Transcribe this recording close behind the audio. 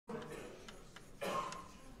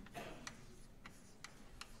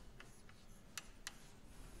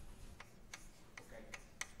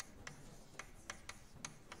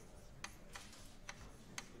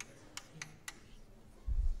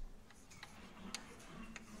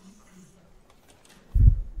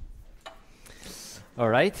All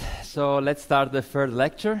right, so let's start the third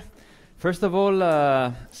lecture. First of all,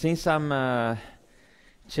 since I'm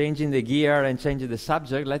changing the gear and changing the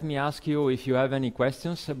subject, let me ask you if you have any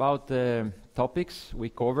questions about the topics we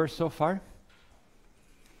covered so far.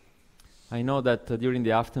 I know that during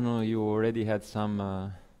the afternoon you already had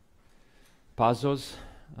some puzzles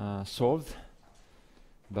solved,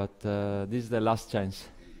 but this is the last chance.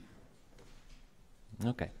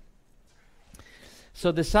 Okay.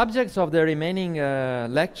 So the subjects of the remaining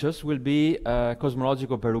lectures will be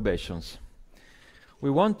cosmological perturbations. We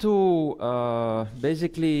want to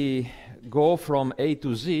basically go from A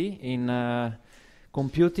to Z in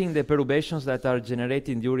computing the perturbations that are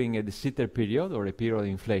generated during a de Sitter period or a period of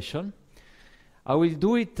inflation. I will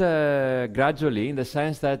do it gradually in the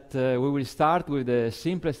sense that we will start with the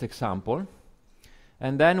simplest example,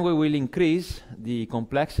 and then we will increase the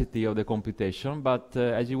complexity of the computation, but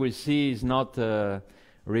as you will see, it's not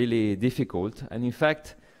really difficult. And in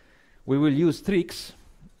fact, we will use tricks.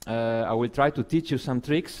 I will try to teach you some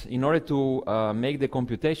tricks in order to make the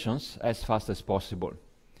computations as fast as possible.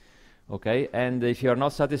 Okay, and if you are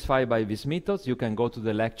not satisfied by these methods, you can go to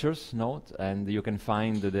the lectures note and you can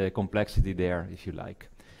find the complexity there if you like.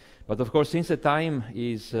 But of course, since the time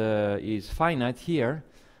is finite here,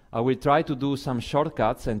 I will try to do some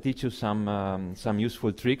shortcuts and teach you some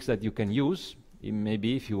useful tricks that you can use.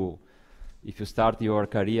 Maybe if you start your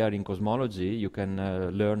career in cosmology, you can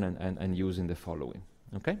learn and use in the following.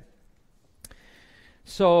 Okay.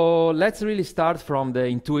 So let's really start from the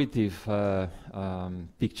intuitive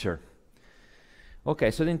picture.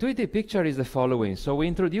 Okay, so the intuitive picture is the following. So we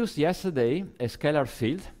introduced yesterday a scalar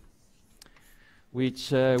field,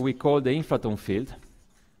 which we call the inflaton field.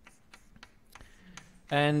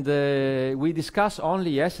 And we discussed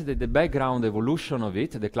only yesterday the background evolution of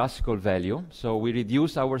it, the classical value. So we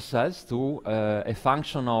reduced ourselves to a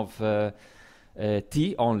function of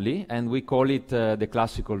t only, and we call it the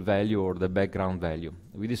classical value or the background value.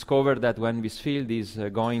 We discovered that when this field is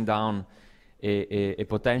going down a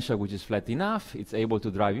potential which is flat enough, it's able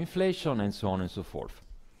to drive inflation, and so on and so forth.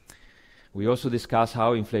 We also discussed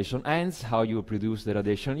how inflation ends, how you produce the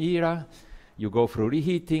radiation era, you go through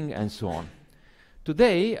reheating, and so on.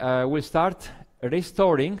 Today, we'll start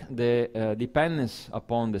restoring the dependence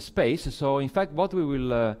upon the space. So, in fact, what we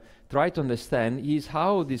will try to understand is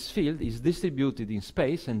how this field is distributed in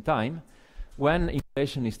space and time when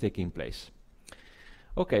inflation is taking place.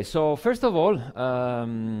 Okay, so first of all,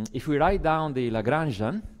 if we write down the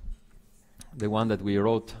Lagrangian, the one that we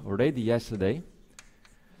wrote already yesterday,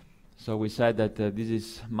 so we said that this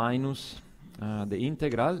is minus the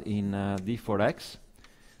integral in d for x,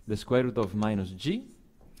 the square root of minus g,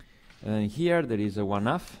 and here there is a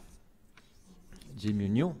 1/2 g mu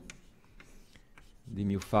nu d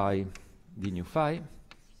mu phi d nu phi,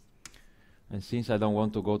 and since I don't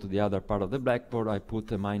want to go to the other part of the blackboard, I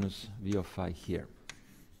put a minus v of phi here.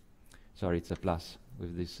 Sorry, it's a plus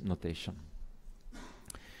with this notation.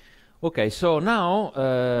 Okay, so now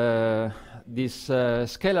this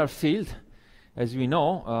scalar field, as we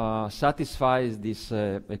know, satisfies this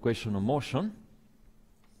equation of motion.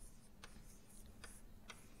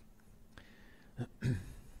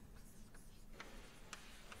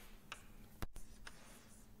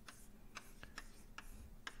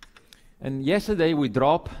 And yesterday we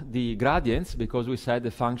dropped the gradients because we said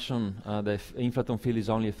the function, the inflaton field is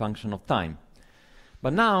only a function of time.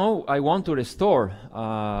 But now I want to restore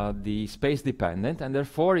the space dependent, and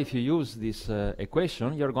therefore if you use this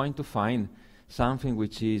equation, you're going to find something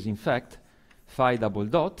which is in fact phi double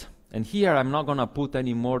dot. And here I'm not going to put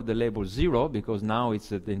any more the label 0 because now it's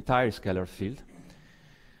the entire scalar field.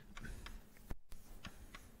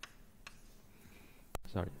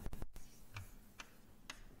 Sorry.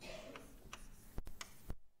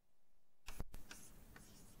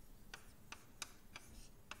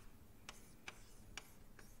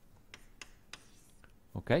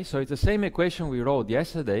 Okay, so it's the same equation we wrote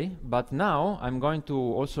yesterday, but now I'm going to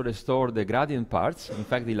also restore the gradient parts, in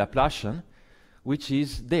fact the Laplacian, which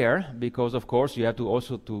is there because of course you have to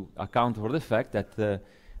also to account for the fact that the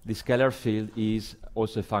scalar field is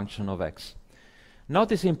also a function of x.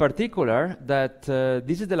 Notice in particular that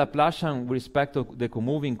this is the Laplacian with respect to the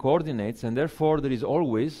comoving coordinates, and therefore there is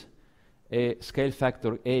always a scale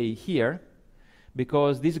factor a here,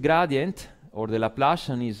 because this gradient or the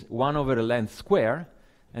Laplacian is 1 over the length square,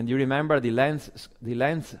 and you remember the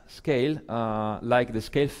length scale like the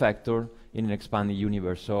scale factor in an expanding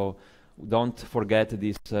universe. So don't forget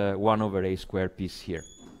this 1 over a square piece here.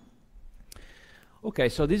 Okay,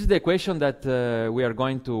 so this is the equation that we are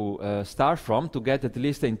going to start from to get at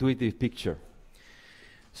least an intuitive picture.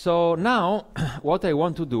 So now, what I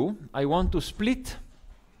want to do, I want to split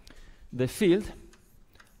the field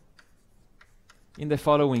in the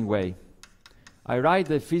following way. I write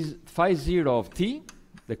the phi 0 of t,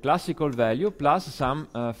 the classical value, plus some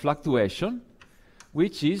fluctuation,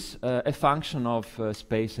 which is a function of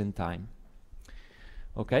space and time.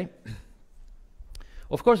 Okay?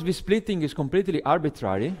 Of course, this splitting is completely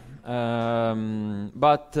arbitrary,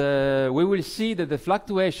 but we will see that the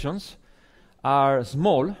fluctuations are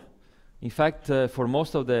small. In fact, for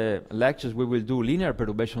most of the lectures, we will do linear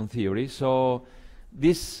perturbation theory. So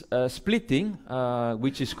this splitting,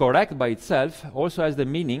 which is correct by itself, also has the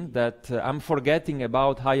meaning that I'm forgetting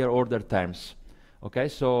about higher order terms. Okay,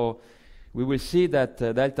 so we will see that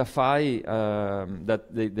delta phi,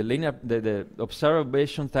 that the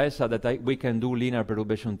observation tells us that we can do linear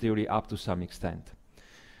perturbation theory up to some extent.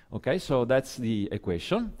 Okay, so that's the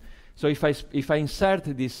equation. So if I insert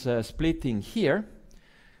this splitting here,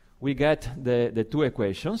 we get the two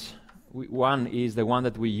equations. One is the one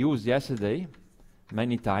that we used yesterday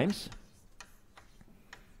many times.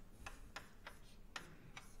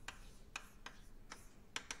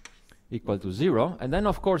 Equal to 0. And then,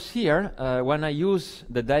 of course, here, when I use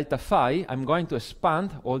the delta phi, I'm going to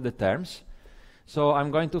expand all the terms. So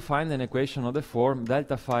I'm going to find an equation of the form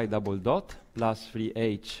delta phi double dot plus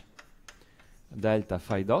 3h delta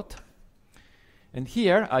phi dot. And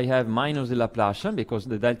here I have minus the Laplacian, because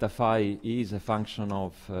the delta phi is a function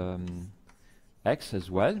of x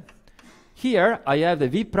as well. Here I have the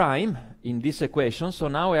v prime in this equation, so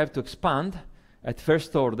now I have to expand at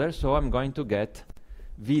first order, so I'm going to get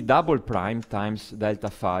v double prime times delta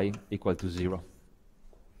phi equal to 0.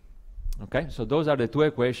 Okay, so those are the two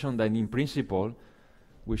equations that in principle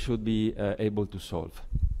we should be able to solve.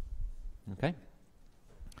 Okay.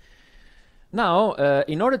 Now,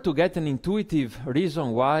 in order to get an intuitive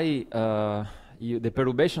reason why the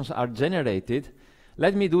perturbations are generated,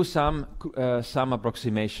 let me do some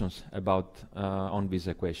approximations about on this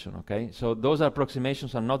equation. Okay, so those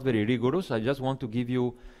approximations are not very rigorous. I just want to give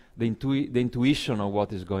you the intuition of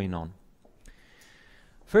what is going on.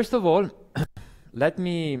 First of all, let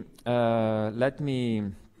me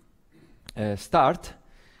start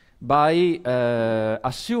by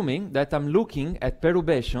assuming that I'm looking at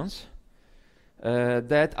perturbations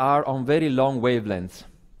that are on very long wavelengths.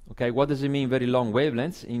 Okay, what does it mean, very long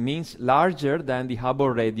wavelengths? It means larger than the Hubble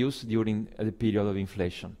radius during the period of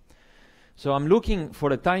inflation. So I'm looking for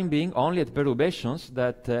the time being only at perturbations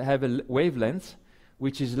that have a wavelength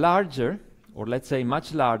which is larger, or let's say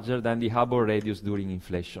much larger than the Hubble radius during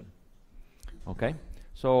inflation. Okay,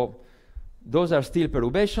 so those are still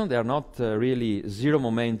perturbations. They are not really zero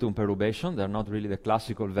momentum perturbation. They are not really the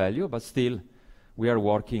classical value, but still we are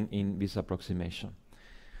working in this approximation.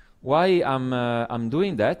 Why I'm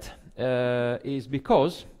doing that is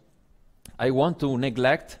because I want to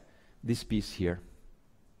neglect this piece here,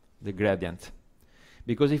 the gradient.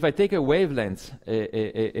 Because if I take a wavelength,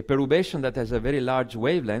 a perturbation that has a very large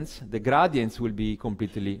wavelength, the gradients will be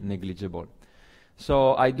completely negligible.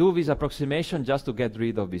 So I do this approximation just to get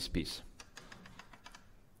rid of this piece.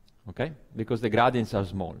 Okay? Because the gradients are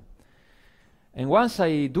small. And once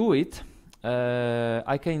I do it,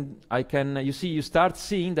 you start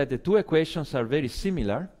seeing that the two equations are very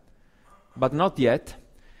similar, but not yet.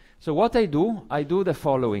 So what I do the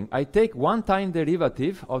following. I take one time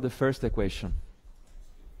derivative of the first equation.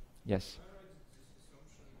 Yes?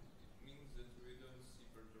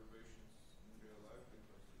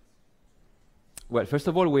 Well, first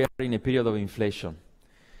of all, we are in a period of inflation.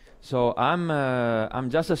 So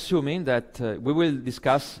I'm just assuming that we will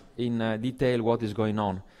discuss in detail what is going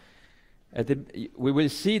on. We will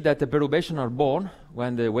see that the perturbations are born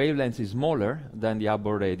when the wavelength is smaller than the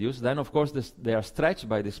Hubble radius. Then, of course, they are stretched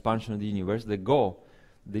by the expansion of the universe.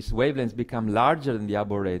 These wavelengths become larger than the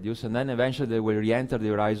Hubble radius, and then eventually they will re-enter the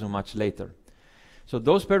horizon much later. So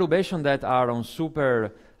those perturbations that are on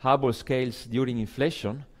super Hubble scales during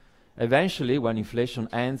inflation, eventually, when inflation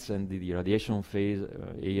ends and the radiation phase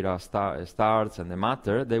era starts and the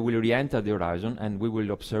matter, they will re-enter the horizon, and we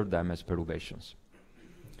will observe them as perturbations.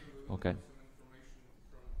 Okay.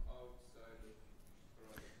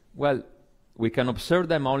 Well, we can observe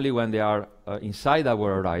them only when they are inside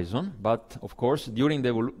our horizon, but of course, during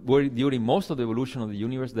most of the evolution of the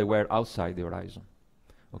universe, they were outside the horizon.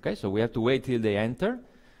 Okay, so we have to wait till they enter.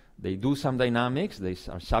 They do some dynamics, they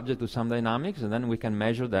are subject to some dynamics, and then we can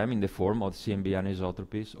measure them in the form of CMB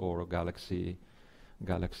anisotropies or galaxy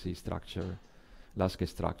structure, Lasky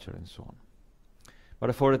structure, and so on.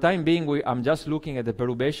 But for the time being, I'm just looking at the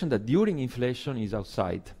perturbation that during inflation is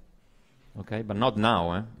outside. Okay, but not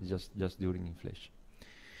now, just during inflation.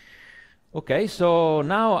 Okay, so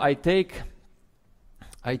now I take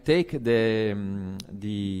I take the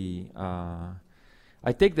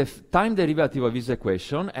time derivative of this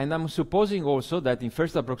equation, and I'm supposing also that in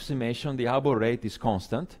first approximation the Hubble rate is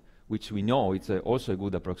constant, which we know it's also a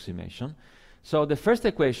good approximation. So the first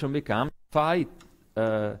equation becomes phi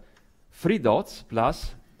 3 dots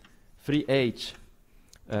plus 3h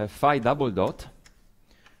phi double dot,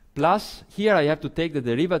 plus here I have to take the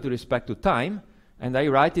derivative with respect to time, and I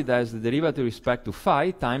write it as the derivative with respect to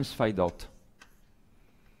phi times phi dot.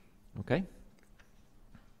 Okay?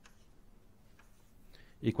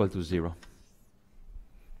 Equal to 0.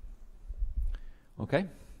 Okay?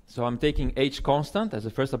 So I'm taking h constant as a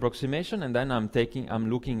first approximation, and then I'm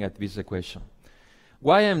looking at this equation.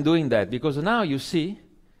 Why I'm doing that? Because now you see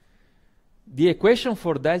the equation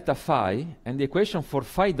for delta phi and the equation for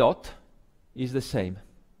phi dot is the same.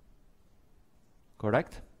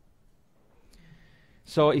 Correct?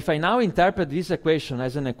 So if I now interpret this equation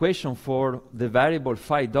as an equation for the variable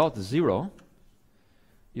phi dot 0,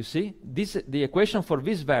 you see, the equation for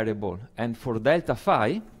this variable and for delta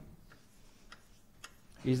phi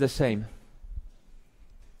is the same,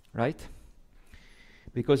 right?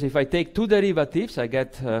 Because if I take two derivatives, I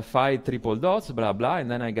get phi triple dots, blah, blah,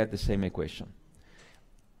 and then I get the same equation.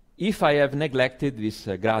 If I have neglected these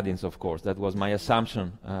gradients, of course. That was my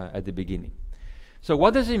assumption at the beginning. So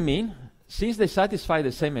what does it mean? Since they satisfy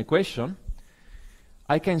the same equation,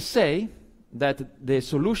 I can say that the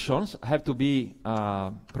solutions have to be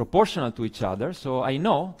proportional to each other. So I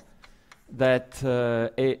know that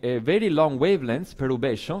a very long wavelength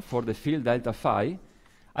perturbation for the field delta phi,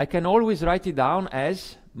 I can always write it down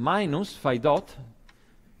as minus phi dot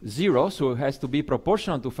 0, so it has to be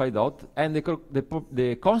proportional to phi dot, and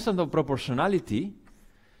the constant of proportionality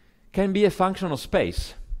can be a function of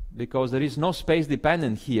space, because there is no space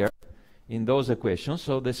dependent here in those equations,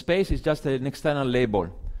 so the space is just an external label.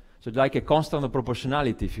 So it's like a constant of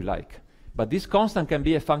proportionality, if you like. But this constant can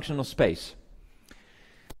be a function of space.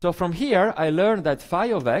 So from here, I learned that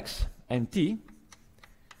phi of x and t,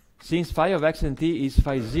 since phi of x and t is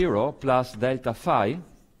phi 0 plus delta phi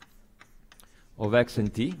of x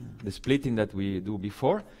and t, the splitting that we do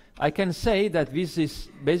before, I can say that this is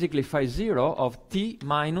basically phi 0 of t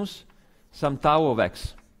minus some tau of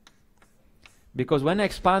x. Because when I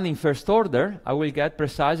expand in first order, I will get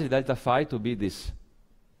precisely delta phi to be this.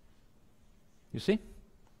 You see?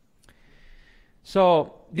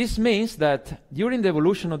 So this means that during the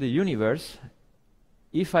evolution of the universe,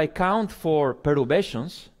 if I count for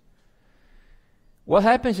perturbations, what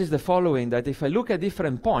happens is the following, that if I look at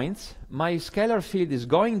different points, my scalar field is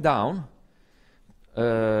going down,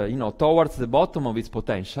 towards the bottom of its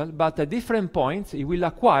potential, but at different points it will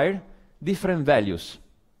acquire different values.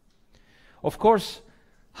 Of course,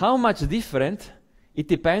 how much different, it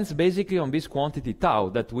depends basically on this quantity tau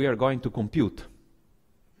that we are going to compute.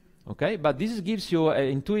 Okay, but this gives you an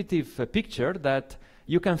intuitive picture that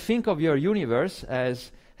you can think of your universe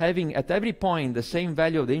as having at every point the same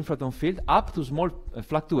value of the infraton field up to small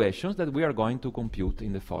fluctuations that we are going to compute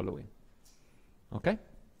in the following. Okay?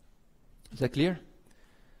 Is that clear?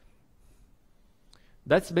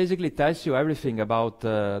 That basically tells you everything about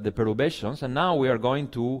the perturbations, and now we are going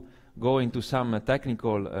to go into some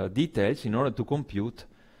technical details in order to compute,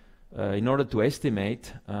 in order to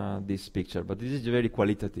estimate this picture. But this is very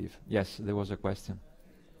qualitative. Yes, there was a question.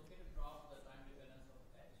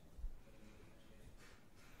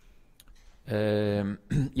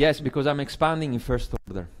 Yes, because I'm expanding in first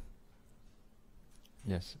order.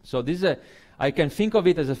 Yes. So this is I can think of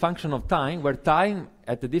it as a function of time, where time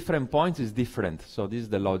at the different points is different. So this is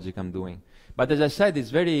the logic I'm doing. But as I said, it's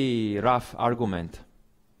very rough argument.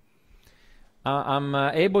 I'm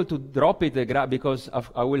able to drop it because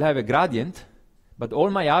I will have a gradient, but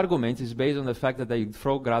all my arguments is based on the fact that I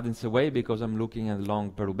throw gradients away because I'm looking at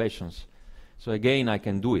long perturbations. So again, I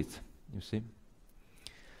can do it, you see.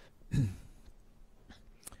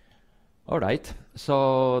 All right,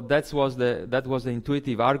 so that was the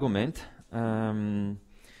intuitive argument.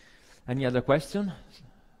 Any other question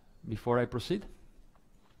before I proceed?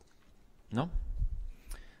 No?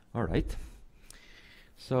 All right.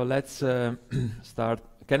 So let's start.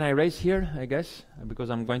 Can I raise here, I guess?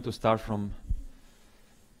 Because I'm going to start from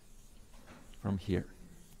here.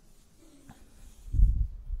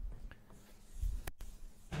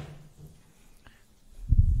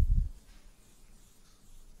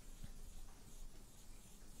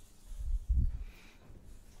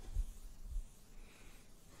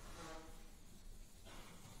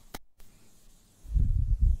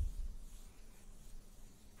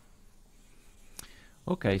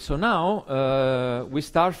 Okay, so now we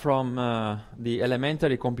start from the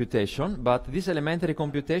elementary computation, but this elementary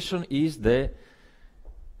computation is the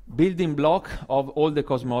building block of all the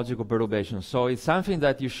cosmological perturbations. So it's something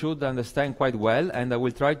that you should understand quite well, and I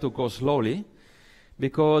will try to go slowly,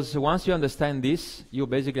 because once you understand this, you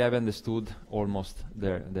basically have understood almost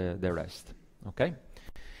the rest. Okay?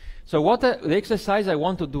 So what the exercise I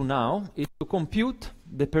want to do now is to compute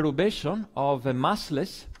the perturbation of a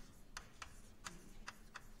massless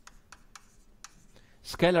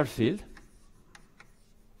scalar field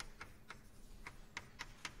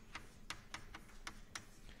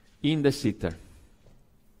in the sitter.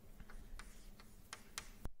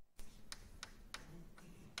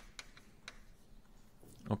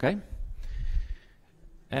 Okay?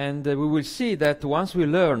 And we will see that once we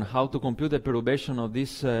learn how to compute the perturbation of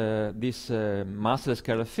this massless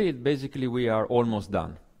scalar field, basically we are almost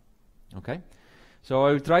done. Okay? So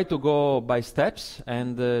I will try to go by steps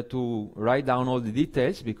and to write down all the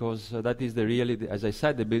details, because that is really, as I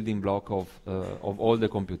said, the building block of all the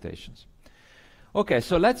computations. Okay,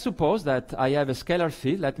 so let's suppose that I have a scalar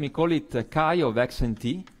field. Let me call it chi of x and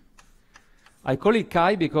t. I call it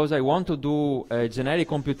chi because I want to do a generic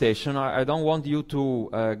computation. I don't want you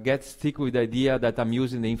to stick with the idea that I'm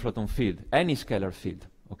using the inflaton field, any scalar field,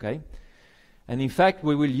 okay? And in fact,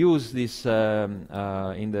 we will use this maybe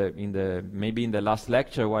in the last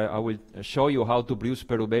lecture, where I will show you how to produce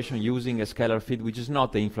perturbation using a scalar field which is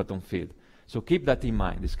not the inflaton field. So keep that in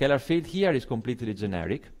mind. The scalar field here is completely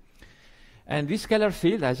generic. And this scalar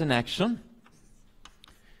field has an action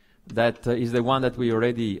that is the one that we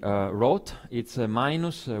already wrote. It's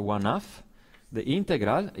minus 1/2 the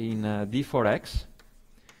integral in d for x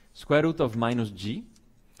square root of minus g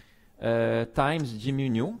times g mu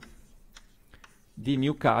nu d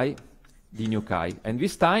mu chi d nu chi. And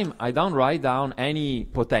this time I don't write down any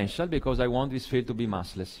potential because I want this field to be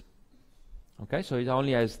massless. Okay, so it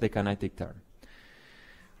only has the kinetic term.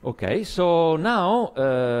 Okay, so now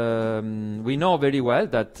we know very well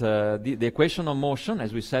that the equation of motion,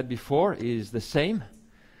 as we said before, is the same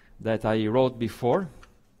that I wrote before.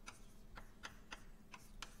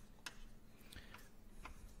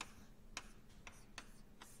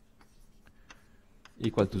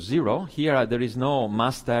 Equal to 0. Here there is no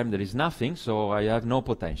mass term, there is nothing, so I have no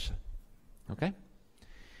potential. Okay?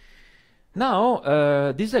 Now,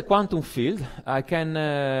 this is a quantum field. I can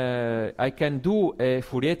do a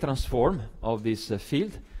Fourier transform of this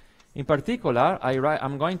field. In particular,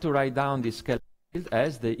 I'm going to write down this scalar field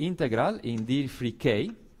as the integral in d free k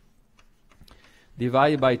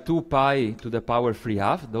divided by 2 pi to the power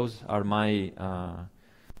 3/2. Those are my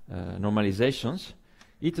normalizations.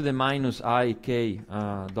 E to the minus I k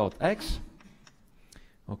dot x,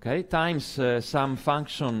 okay, times some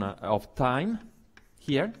function of time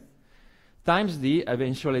here, times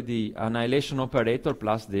eventually the annihilation operator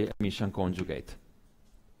plus the emission conjugate.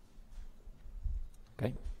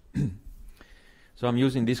 Okay? So I'm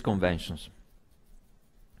using these conventions.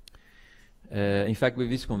 In fact, with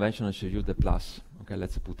this convention I should use the plus. Okay,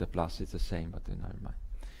 let's put a plus, it's the same, but never mind.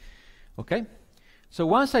 Okay? So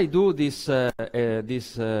once I do this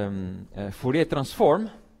Fourier transform,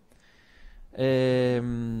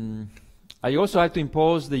 I also have to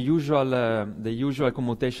impose the usual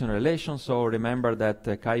commutation relation. So remember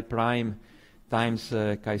that chi prime times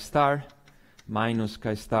chi star minus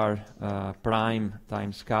chi star prime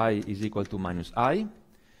times chi is equal to minus I.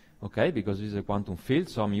 Okay, because this is a quantum field,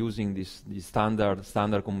 so I'm using these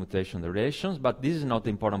standard commutation relations. But this is not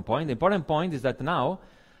the important point. The important point is that now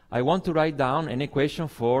I want to write down an equation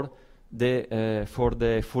for the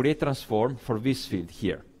Fourier transform for this field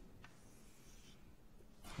here.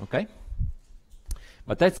 Okay.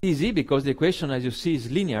 But that's easy because the equation, as you see,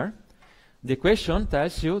 is linear. The equation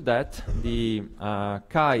tells you that the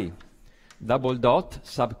chi double dot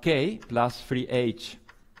sub k plus 3h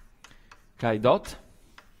chi dot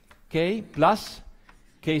k plus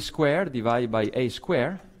k squared divided by a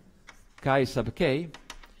squared chi sub k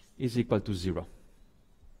is equal to 0.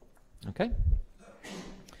 Okay?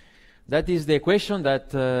 That is the equation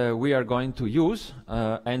that we are going to use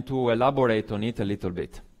and to elaborate on it a little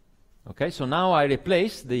bit. Okay, so now I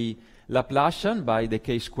replace the Laplacian by the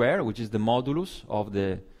k square, which is the modulus of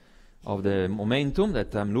the momentum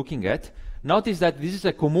that I'm looking at. Notice that this is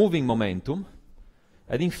a co-moving momentum,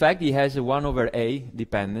 and in fact it has a 1 over a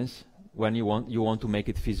dependence when you want to make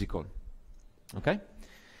it physical. Okay?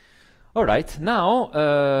 All right, now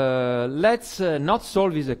let's not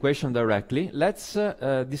solve this equation directly. Let's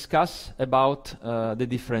discuss about the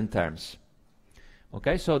different terms.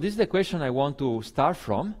 Okay, so this is the equation I want to start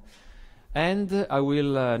from. And I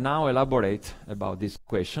will now elaborate about this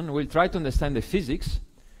equation. We'll try to understand the physics,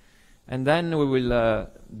 and then we will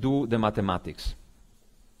do the mathematics.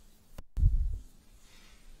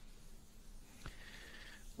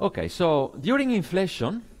 Okay, so during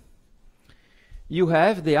inflation, you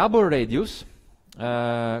have the Hubble radius,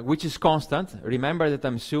 which is constant. Remember that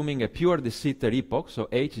I'm assuming a pure de Sitter epoch, so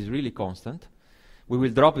h is really constant. We will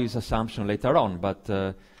drop this assumption later on, but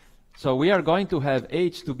so we are going to have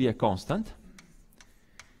h to be a constant.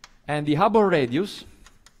 And the Hubble radius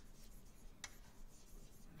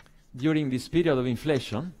during this period of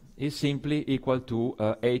inflation is simply equal to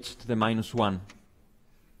h to the minus 1.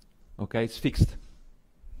 Okay, it's fixed.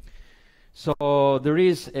 So there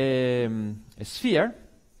is a sphere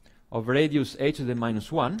of radius h to the minus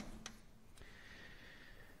 1.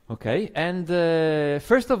 Okay, and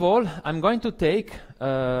first of all, I'm going to take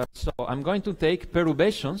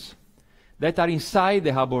perturbations that are inside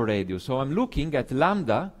the Hubble radius. So I'm looking at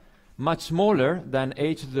lambda much smaller than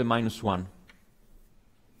h to the minus 1.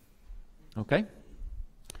 Okay?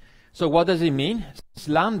 So what does it mean? Since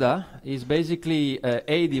lambda is basically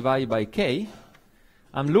a divided by k,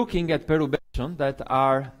 I'm looking at perturbations that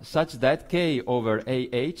are such that k over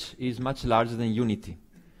ah is much larger than unity.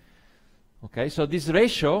 Okay, so this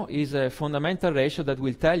ratio is a fundamental ratio that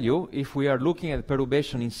will tell you if we are looking at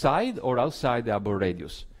perturbation inside or outside the Hubble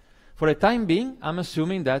radius. For the time being, I'm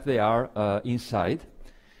assuming that they are inside.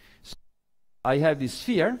 So I have this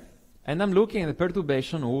sphere, and I'm looking at the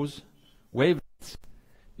perturbation whose wavelength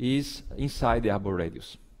is inside the Hubble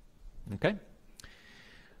radius. Okay?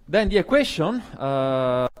 Then the equation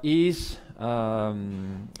is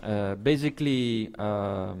basically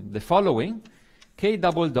the following. K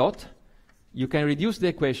double dot, you can reduce the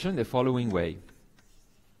equation the following way.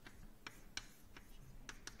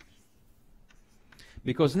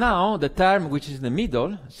 Because now the term which is in the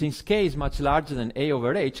middle, since k is much larger than a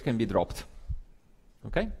over h, can be dropped.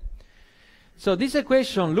 Okay? So this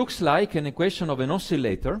equation looks like an equation of an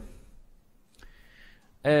oscillator,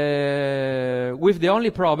 with the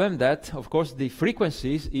only problem that, of course, the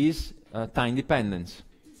frequencies is time dependence.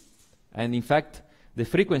 And in fact, the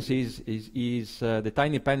frequency the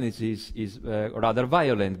time dependence is rather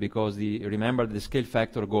violent, because remember the scale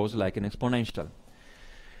factor goes like an exponential.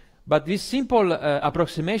 But this simple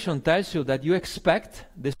approximation tells you that you expect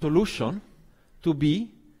the solution to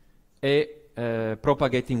be a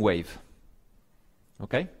propagating wave.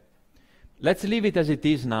 Okay? Let's leave it as it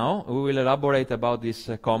is now. We will elaborate about this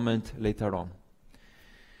comment later on.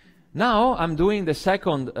 Now I'm doing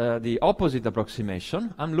the opposite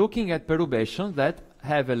approximation. I'm looking at perturbations that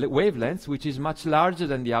have a wavelength which is much larger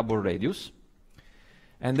than the Hubble radius.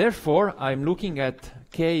 And therefore, I'm looking at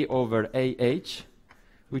k over ah,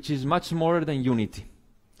 which is much smaller than unity.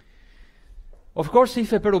 Of course,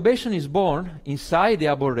 if a perturbation is born inside the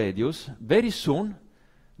Hubble radius, very soon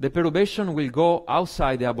the perturbation will go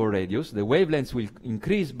outside the Hubble radius. The wavelengths will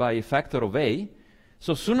increase by a factor of a.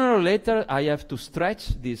 So sooner or later, I have to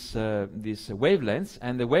stretch this wavelengths,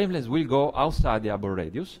 and the wavelengths will go outside the Hubble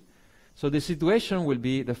radius. So the situation will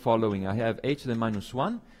be the following. I have h to the minus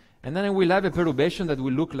 1, and then I will have a perturbation that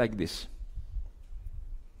will look like this.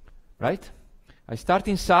 Right? I start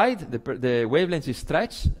inside, the wavelength is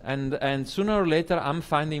stretched, and sooner or later, I'm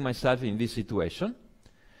finding myself in this situation.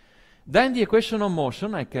 Then the equation of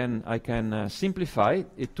motion, I can simplify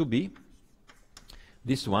it to be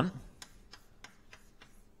this one.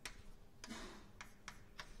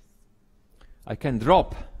 I can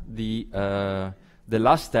drop the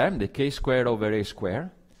last term, the k squared over a squared,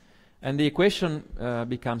 and the equation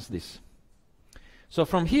becomes this. So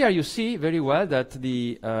from here you see very well that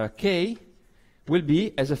the k will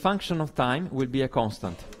be, as a function of time, will be a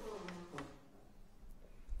constant.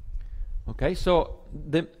 Okay, so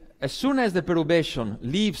as soon as the perturbation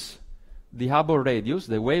leaves the Hubble radius,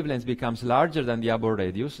 the wavelength becomes larger than the Hubble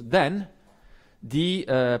radius, then the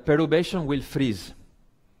perturbation will freeze.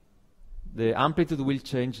 The amplitude will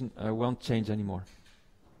change, won't change anymore.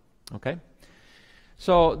 Okay?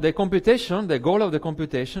 So the computation, the goal of the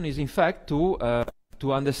computation is in fact to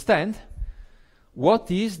understand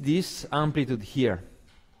what is this amplitude here.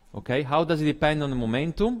 Okay? How does it depend on the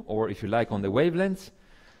momentum, or if you like on the wavelengths,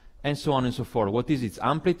 and so on and so forth. What is its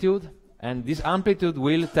amplitude? And this amplitude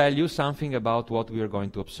will tell you something about what we are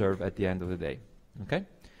going to observe at the end of the day. Okay?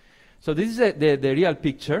 So this is the real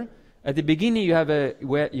picture. At the beginning you have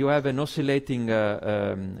an oscillating,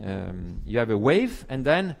 you have a wave, and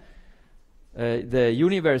then the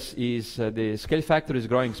universe is, the scale factor is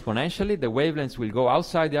growing exponentially, the wavelengths will go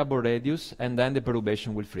outside the Hubble radius, and then the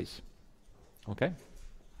perturbation will freeze. Okay?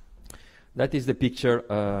 That is the picture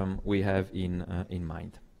we have in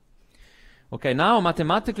mind. Okay, now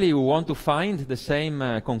mathematically we want to find the same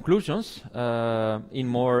conclusions in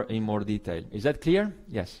more detail. Is that clear?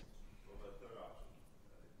 Yes.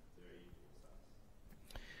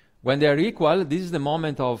 When they are equal, this is the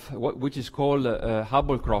moment of which is called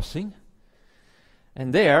Hubble crossing.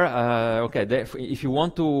 And there, if you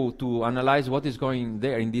want to analyze what is going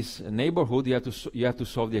there in this neighborhood, you have to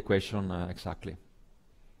solve the equation exactly.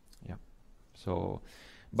 Yeah. So,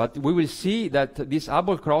 but we will see that this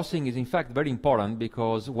Hubble crossing is in fact very important,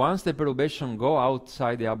 because once the perturbation go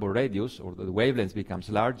outside the Hubble radius, or the wavelength becomes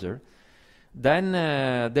larger, then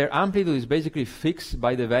their amplitude is basically fixed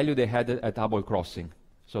by the value they had at Hubble crossing.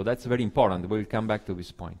 So that's very important. We'll come back to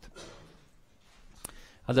this point.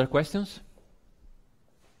 Other questions?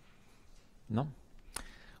 No?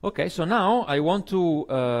 Okay, so now I want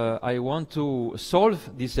to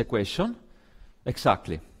solve this equation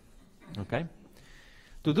exactly. Okay?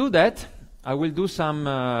 To do that, I will do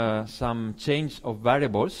some change of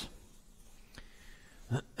variables.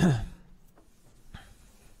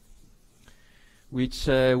 Which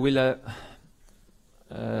will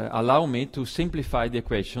allow me to simplify the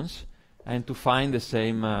equations and to find the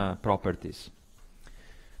same properties.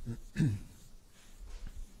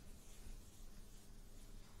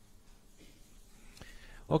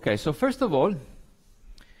 Okay, so first of all,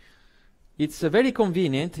 it's very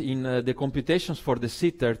convenient in the computations for the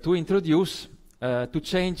sitter to introduce, to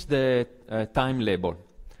change the time label.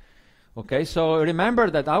 Okay, so remember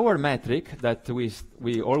that our metric that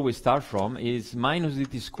we always start from is minus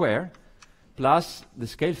dt squared plus the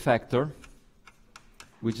scale factor,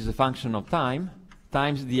 which is a function of time,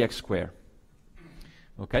 times dx squared.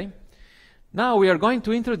 Okay? Now we are going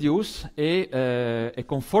to introduce a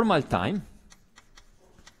conformal time,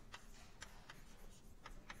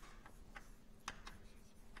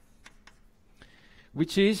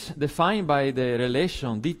 which is defined by the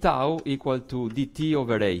relation d tau equal to dt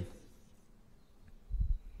over a.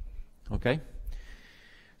 Okay?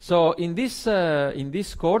 So in these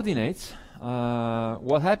coordinates,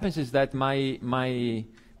 what happens is that my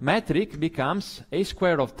metric becomes a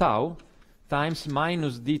square of tau times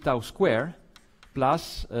minus d tau square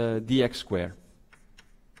plus dx square.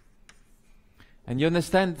 And you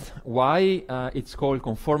understand why it's called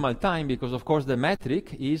conformal time, because of course the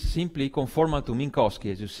metric is simply conformal to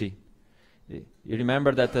Minkowski, as you see. You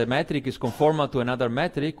remember that the metric is conformal to another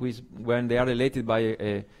metric when they are related by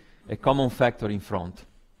a common factor in front,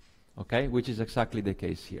 okay, which is exactly the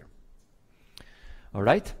case here. All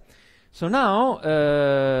right? So now,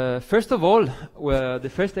 first of all,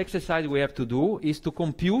 the first exercise we have to do is to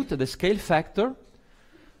compute the scale factor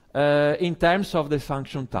in terms of the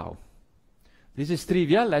function tau. This is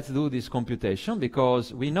trivial. Let's do this computation,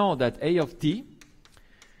 because we know that a of t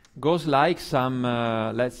goes like some,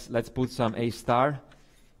 let's put some a star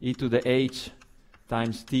e to the h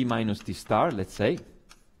times t minus t star, let's say,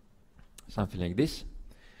 something like this.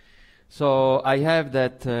 So I have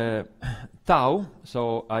that tau,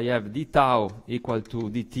 so I have d tau equal to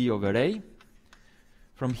dt over a.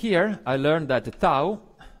 From here, I learned that the tau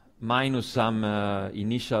minus some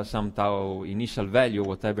tau initial value,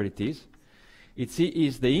 whatever it is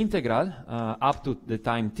the integral up to the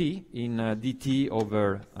time t in dt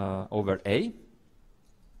over a.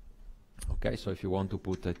 Okay, so if you want to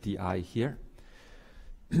put a ti here.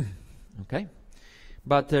 Okay.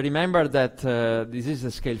 But remember that this is a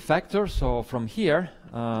scale factor, so from here,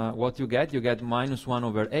 what you get minus 1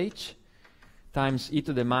 over h times e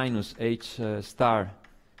to the minus h star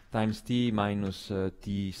times t minus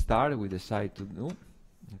t star, we decide to do.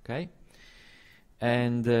 Okay.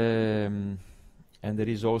 And there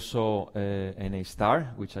is also an a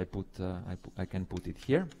star, which I can put it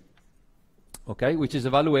here. Okay, which is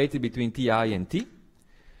evaluated between ti and t.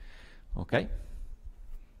 Okay.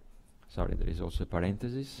 Sorry, there is also a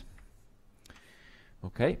parenthesis.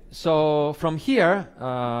 Okay, so from here,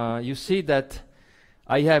 you see that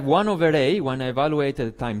I have 1 over a when I evaluated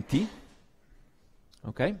the time t.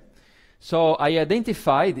 Okay, so I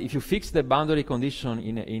identified, if you fix the boundary condition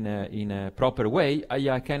in a proper way,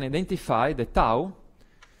 I can identify the tau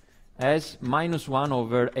as minus 1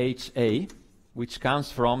 over ha, which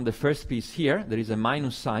comes from the first piece here. There is a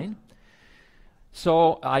minus sign.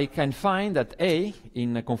 So I can find that a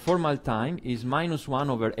in a conformal time is minus 1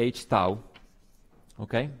 over h tau,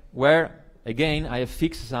 okay? Where again I have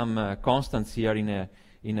fixed some constants here in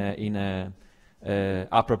a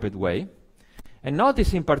appropriate way. And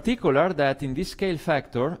notice in particular that in this scale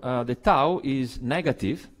factor the tau is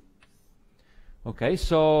negative. Okay,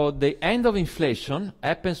 so the end of inflation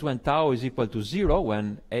happens when tau is equal to 0,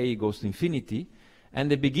 when a goes to infinity. And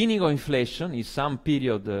the beginning of inflation is some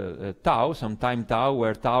period tau, some time tau,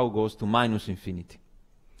 where tau goes to minus infinity.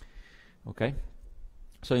 Okay?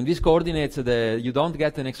 So in these coordinates, you don't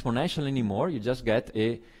get an exponential anymore. You just get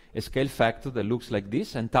a scale factor that looks like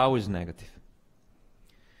this, and tau is negative.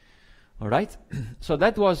 All right. So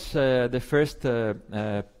that was the first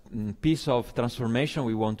piece of transformation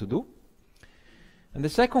we want to do. And the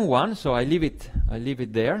second one, so I leave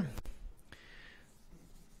it there.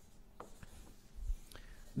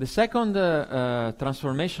 The second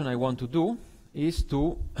transformation I want to do is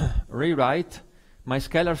to rewrite my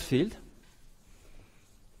scalar field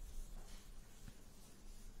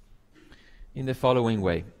in the following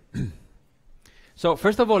way. So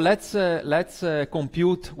first of all, let's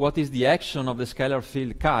compute what is the action of the scalar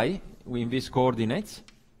field chi in these coordinates.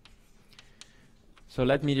 So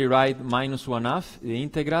let me rewrite -1/2 the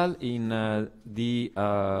integral in this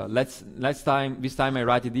time I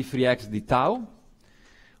write it d free x d tau.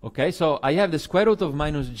 Okay, so I have the square root of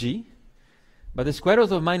minus g, but the square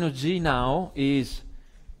root of minus g now is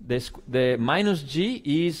the minus g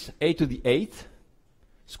is a to the 8th,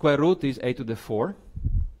 square root is a to the 4.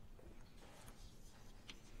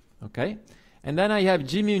 Okay, and then I have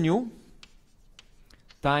g mu nu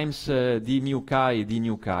times d mu chi,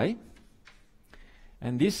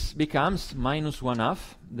 and this becomes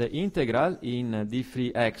 -1/2 the integral in d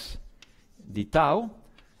free x d tau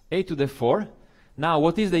a to the 4. Now,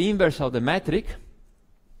 what is the inverse of the metric?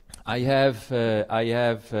 I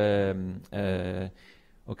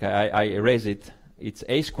erase it. It's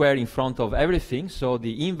a square in front of everything, so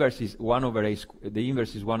the inverse is 1 over a. The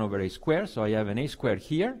inverse is 1 over a square, so I have an a square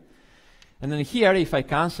here. And then here, if I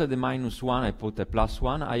cancel the -1, I put a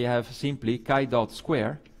 +1. I have simply chi dot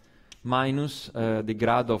square minus the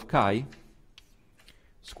grad of chi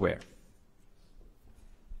square.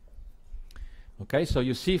 Okay, so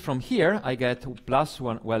you see from here I get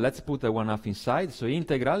 +1. Well, let's put a 1/2 inside. So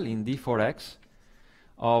integral in d4x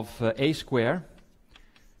of a square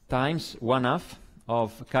times 1/2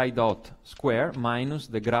 of chi dot square minus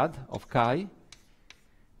the grad of chi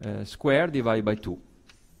square divided by 2.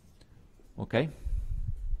 Okay,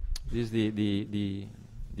 this is the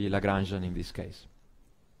Lagrangian in this case.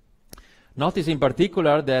 Notice in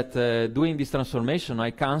particular that doing this transformation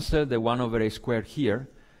I cancel the 1 over a square here,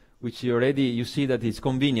 which you see that it's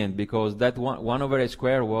convenient because that 1 over a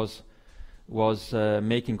square was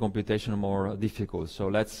making computation more difficult. So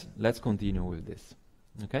let's continue with this.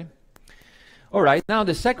 Okay. All right. Now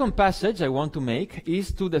the second passage I want to make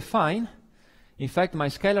is to define, in fact, my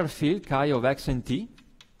scalar field chi of x and t.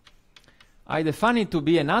 I define it to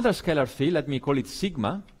be another scalar field. Let me call it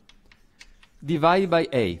sigma divided by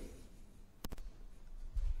a.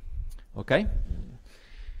 Okay.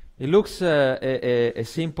 It looks a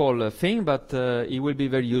simple thing, but it will be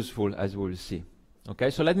very useful, as we will see. Okay,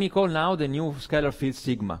 so let me call now the new scalar field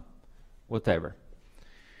sigma, whatever.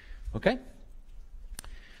 Okay?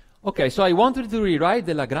 Okay, so I wanted to rewrite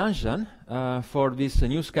the Lagrangian for this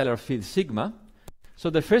new scalar field sigma. So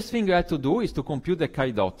the first thing you have to do is to compute the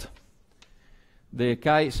chi dot. The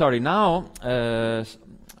chi, sorry, now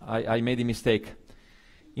I made a mistake.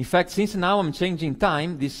 In fact, since now I'm changing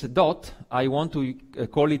time, this dot, I want to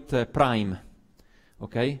call it prime.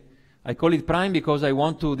 Okay? I call it prime because I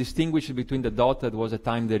want to distinguish between the dot that was a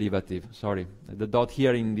time derivative. Sorry. The dot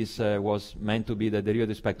here in this was meant to be the derivative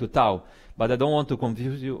with respect to tau. But I don't want to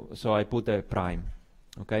confuse you, so I put a prime.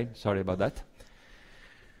 Okay? Sorry about that.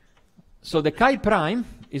 So the chi prime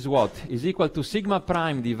is what? Is equal to sigma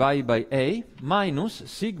prime divided by a minus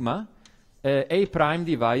sigma a prime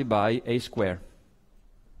divided by a square.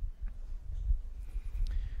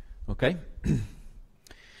 Okay?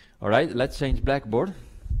 All right, let's change blackboard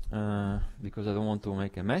because I don't want to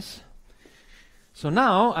make a mess. So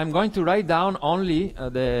now I'm going to write down only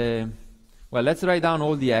let's write down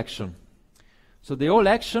all the action. So the whole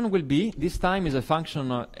action will be, this time is a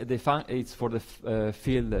function, it's for the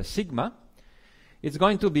field sigma. It's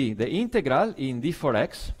going to be the integral in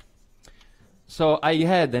d4x. So I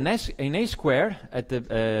had an a square at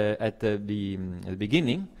the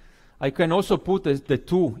beginning. I can also put the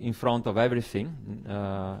 2 in front of everything.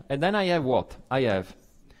 And then I have what? I have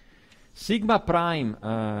sigma prime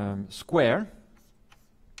square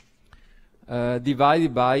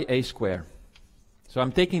divided by a square. So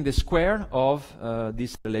I'm taking the square of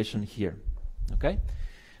this relation here. Okay?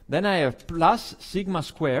 Then I have plus sigma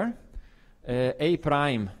square a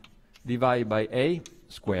prime divided by a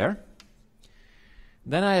square.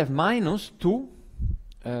 Then I have minus 2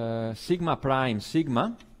 sigma prime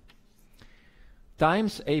sigma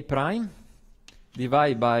times a prime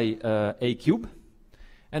divided by a cube.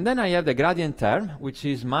 And then I have the gradient term, which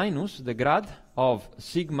is minus the grad of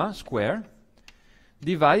sigma square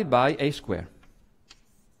divided by a square.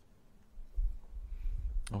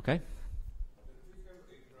 Okay?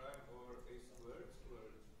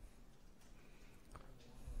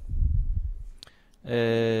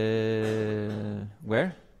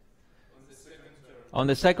 Where? On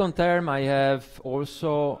the second term, I have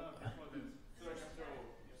also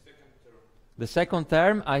the second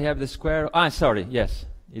term. I have the square. Ah, sorry. Yes,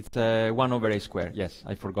 it's 1 over a squared. Yes,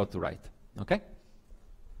 I forgot to write. Okay.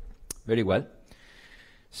 Very well.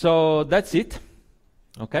 So that's it.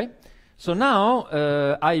 Okay. So now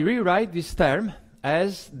I rewrite this term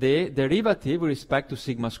as the derivative with respect to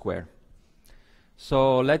sigma square.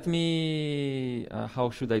 So let me,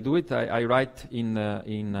 how should I do it? I write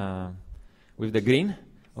with the green.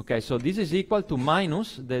 Okay, so this is equal to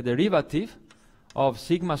minus the derivative of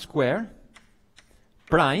sigma square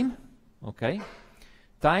prime, okay,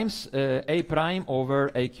 times a prime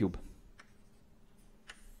over a cube.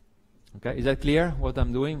 Okay, is that clear what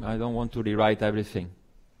I'm doing? I don't want to rewrite everything.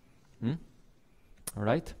 All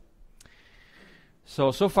right.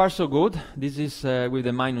 So far so good. This is with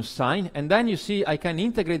the minus sign. And then you see I can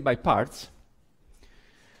integrate by parts.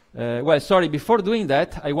 Well, sorry, before doing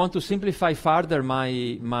that, I want to simplify further my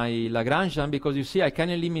Lagrangian, because you see I can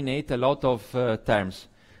eliminate a lot of terms.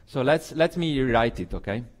 So let me rewrite it,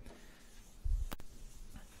 okay?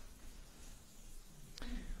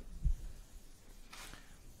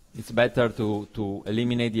 It's better to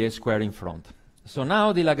eliminate the a square in front. So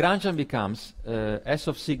now the Lagrangian becomes S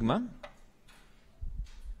of sigma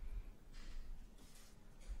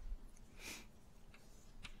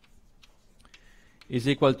is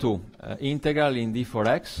equal to integral in d for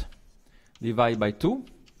x divided by 2.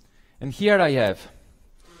 And here I have,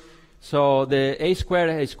 so the a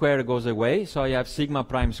square goes away, so I have sigma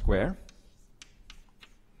prime square.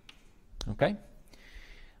 Okay?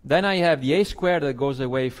 Then I have the a square that goes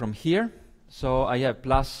away from here, so I have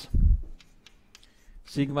plus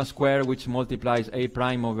sigma square, which multiplies a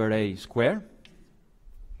prime over a square.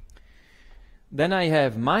 Then I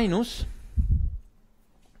have minus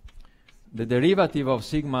the derivative of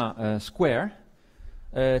sigma square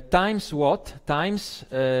times what? Times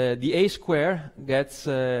the a square gets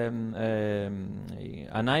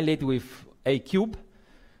annihilated with a cube,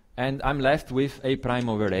 and I'm left with a prime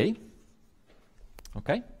over a.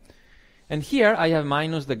 Okay? And here I have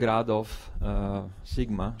minus the grad of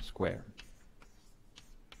sigma square.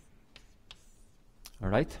 All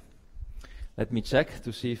right? Let me check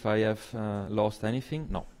to see if I have lost anything.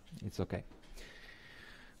 No, it's okay.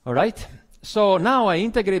 All right? So now I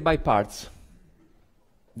integrate by parts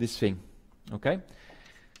this thing. Okay?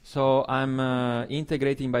 So I'm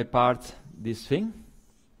integrating by parts this thing.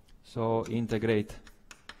 So integrate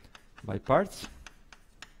by parts.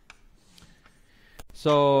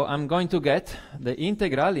 So I'm going to get the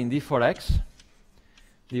integral in d for x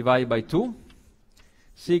divided by 2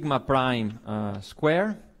 sigma prime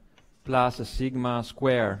square plus a sigma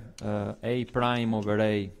square a prime over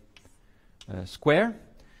a square.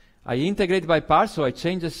 I integrate by parts, so I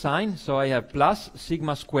change the sign, so I have plus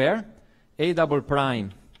sigma square a double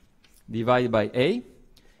prime divided by a,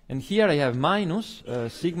 and here I have minus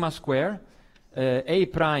sigma square a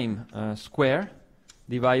prime square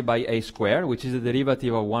divided by a square, which is the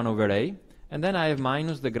derivative of 1 over a, and then I have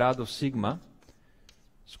minus the grad of sigma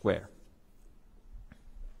square.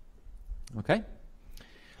 Okay?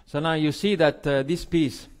 So now you see that this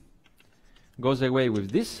piece goes away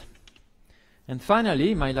with this. And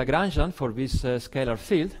finally, my Lagrangian for this scalar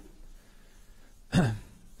field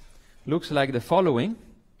looks like the following.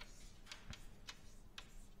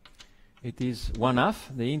 It is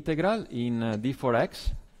 1/2 the integral in d for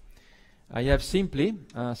x. I have simply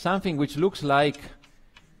something which looks like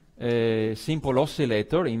a simple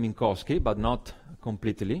oscillator in Minkowski, but not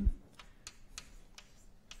completely.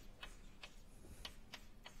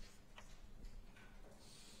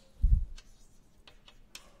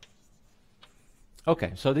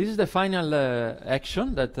 Okay, so this is the final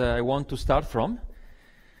action that I want to start from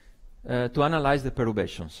to analyze the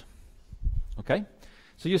perturbations. Okay,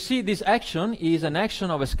 so you see this action is an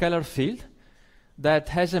action of a scalar field that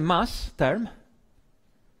has a mass term,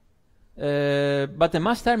 but the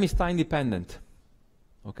mass term is time dependent.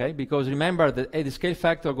 Okay, because remember that the scale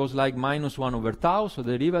factor goes like minus 1 over tau, so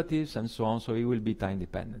derivatives and so on, so it will be time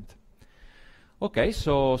dependent. Okay,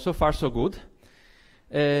 so far so good.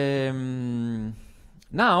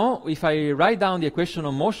 Now, if I write down the equation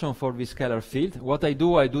of motion for this scalar field, what I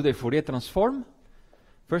do the Fourier transform.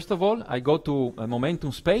 First of all, I go to a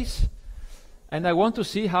momentum space, and I want to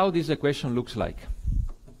see how this equation looks like.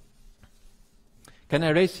 Can I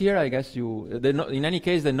erase here? I guess you... in any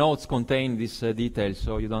case, the notes contain these details,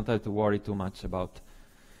 so you don't have to worry too much about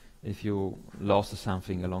if you lost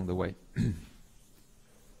something along the way.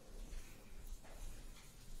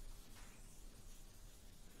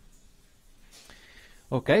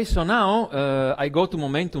 Okay, so now I go to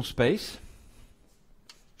momentum space.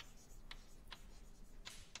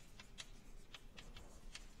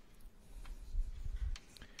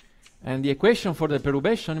 And the equation for the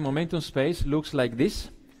perturbation in momentum space looks like this.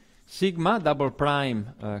 Sigma double prime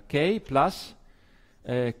k plus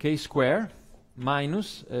k square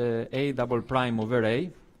minus a double prime over a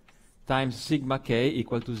times sigma k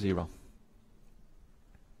equal to 0.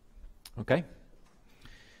 Okay?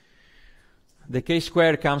 The k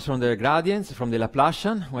square comes from the gradients, from the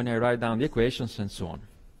Laplacian, when I write down the equations and so on.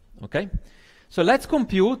 Okay? So let's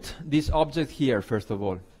compute this object here, first of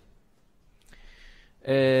all.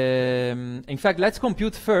 In fact, let's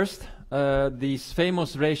compute first this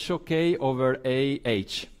famous ratio k over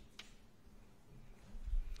ah.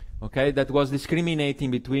 Okay, that was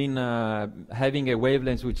discriminating between having a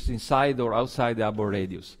wavelength which is inside or outside the Hubble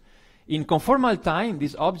radius. In conformal time,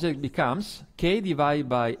 this object becomes k divided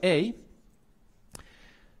by a,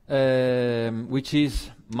 which is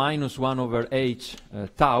minus 1 over h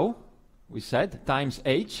tau, we said, times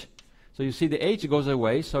h. So you see the h goes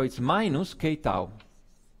away, so it's minus k tau.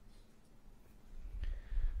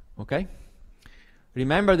 Okay?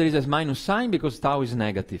 Remember there is a minus sign because tau is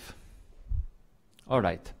negative. All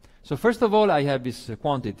right. So first of all, I have this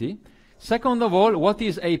quantity. Second of all, what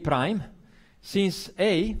is a prime? Since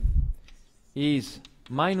a is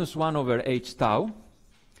minus 1 over h tau,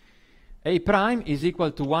 a prime is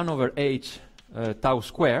equal to 1 over h tau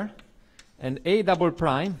square, and a double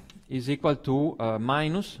prime is equal to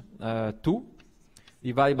minus 2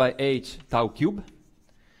 divided by h tau cube,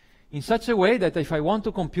 in such a way that if I want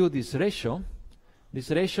to compute this ratio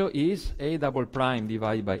is a double prime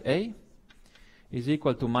divided by a is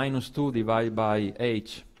equal to minus 2 divided by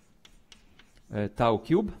h tau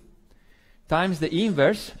cube times the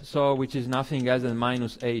inverse, so which is nothing else than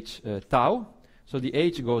minus h tau. So the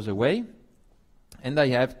h goes away, and I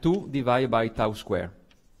have 2 divided by tau square.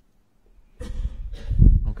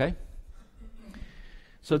 Okay?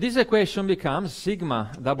 So this equation becomes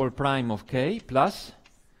sigma double prime of k plus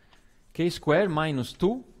k square minus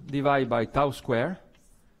 2 divided by tau square,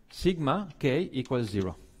 sigma k equals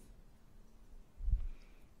 0.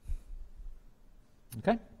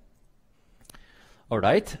 Okay? All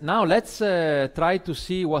right. Now let's try to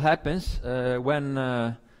see what happens when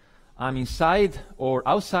I'm inside or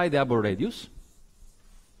outside the Hubble radius.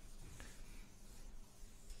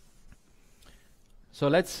 So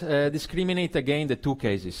let's discriminate again the two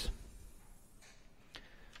cases.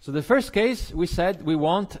 So the first case, we said we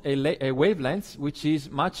want a wavelength which is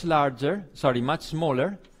much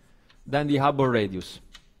smaller than the Hubble radius.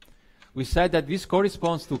 We said that this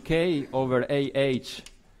corresponds to k over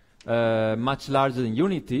ah much larger than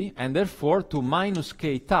unity, and therefore to minus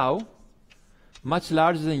k tau much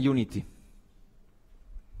larger than unity.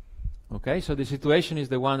 Okay, so the situation is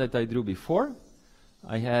the one that I drew before.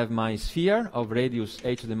 I have my sphere of radius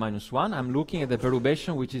h to the minus 1. I'm looking at the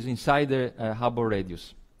perturbation which is inside the Hubble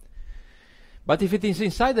radius. But if it is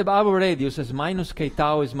inside the Hubble radius as minus k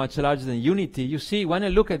tau is much larger than unity, you see when I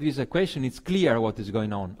look at this equation it's clear what is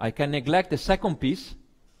going on. I can neglect the second piece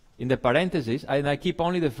in the parentheses and I keep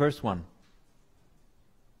only the first one.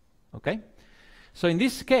 Okay? So in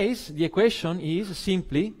this case the equation is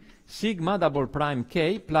simply sigma double prime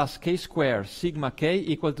k plus k square sigma k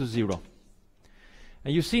equal to 0.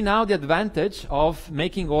 And you see now the advantage of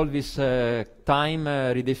making all this time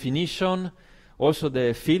redefinition, also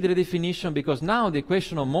the field redefinition, because now the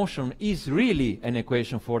equation of motion is really an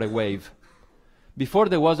equation for a wave. Before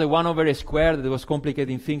there was a 1 over a square that was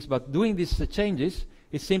complicating things, but doing these changes,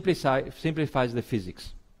 it simplifies the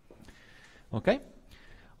physics. Okay?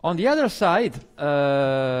 On the other side,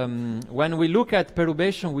 when we look at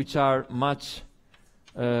perturbation which are much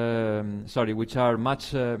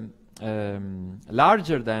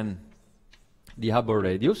larger than the Hubble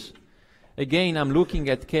radius, again I'm looking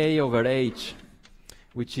at k over h,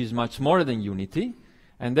 which is much smaller than unity,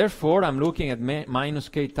 and therefore I'm looking at minus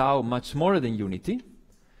k tau much smaller than unity.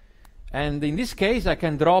 And in this case I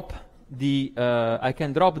can drop the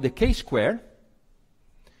k square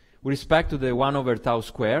with respect to the 1 over tau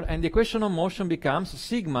square, and the equation of motion becomes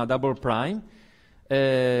sigma double prime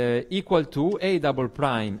equal to a double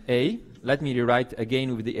prime a. Let me rewrite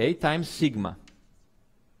again with the a times sigma.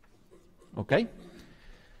 Okay?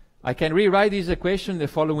 I can rewrite this equation the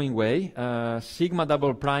following way. Sigma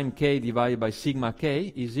double prime k divided by sigma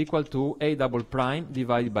k is equal to a double prime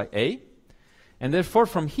divided by a. And therefore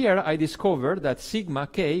from here I discover that sigma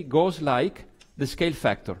k goes like the scale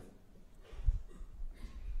factor.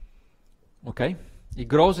 Okay? It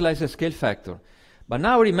grows like a scale factor. But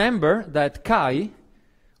now remember that chi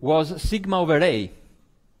was sigma over a.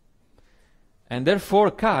 And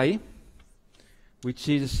therefore chi, which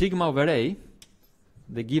is sigma over a,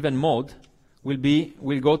 the given mode, will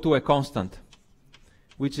go to a constant,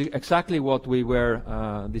 which is exactly what we were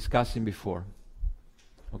discussing before.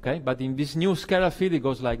 Okay, but in this new scalar field, it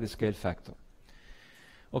goes like the scale factor.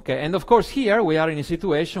 Okay, and of course here we are in a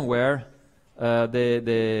situation where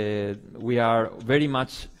we are very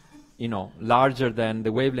much, larger than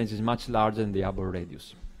the wavelength is much larger than the Hubble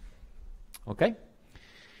radius. Okay.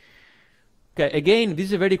 Okay, again,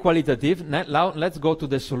 this is very qualitative. Now let's go to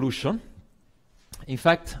the solution. In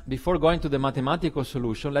fact, before going to the mathematical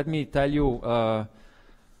solution, let me tell you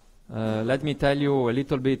a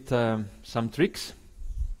little bit some tricks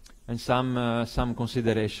and some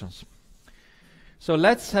considerations. So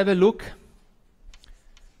let's have a look,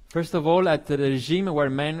 first of all, at the regime where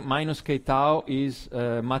minus k tau is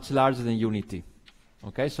much larger than unity.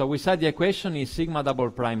 Okay, so we said the equation is sigma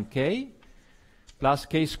double prime k plus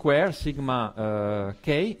k square sigma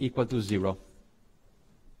k equal to 0.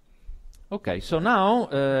 Okay, so now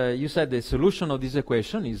you said the solution of this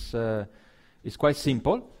equation is quite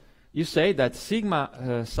simple. You say that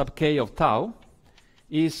sigma sub k of tau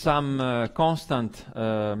is some constant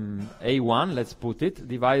a1, let's put it,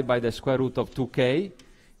 divided by the square root of 2k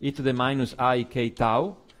e to the minus I k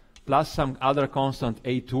tau, plus some other constant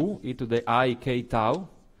a2 e to the I k tau,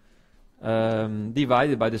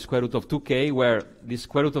 divided by the square root of 2k, where the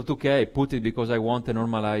square root of 2k I put it because I want a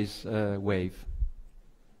normalized wave.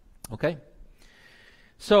 Okay?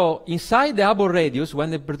 So inside the Hubble radius,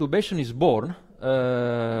 when the perturbation is born,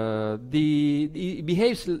 it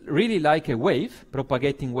behaves really like a wave,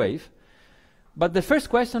 propagating wave. But the first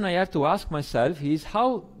question I have to ask myself is,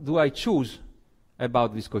 how do I choose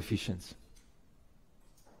about these coefficients?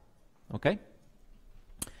 Okay?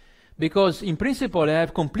 Because in principle I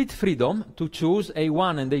have complete freedom to choose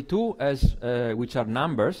A1 and A2 as which are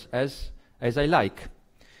numbers as I like.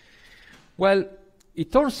 Well,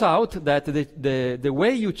 it turns out that the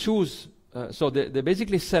way you choose so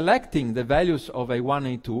basically selecting the values of A1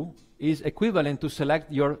 and A2 is equivalent to select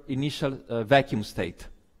your initial vacuum state.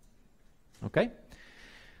 Okay?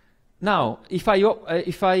 Now,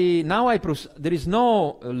 there is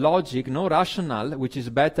no logic, no rationale which is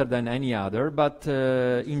better than any other, but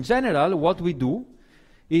in general what we do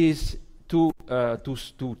is to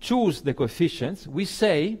choose the coefficients. We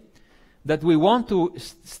say that we want to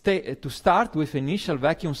start with initial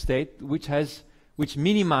vacuum state which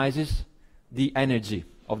minimizes the energy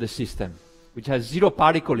of the system, which has 0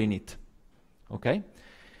 particle in it, okay?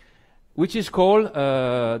 Which is called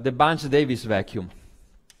the Bunch-Davies vacuum.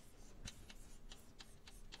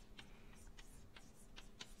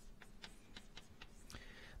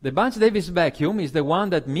 The Bunch-Davies vacuum is the one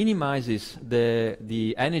that minimizes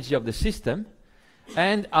the energy of the system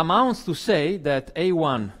and amounts to say that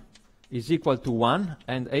A1 is equal to 1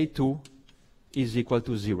 and A2 is equal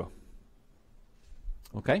to 0.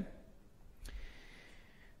 Okay?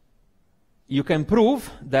 You can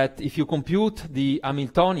prove that if you compute the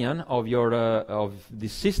Hamiltonian of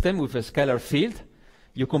this system with a scalar field,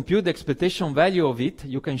 you compute the expectation value of it,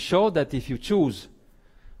 you can show that if you choose,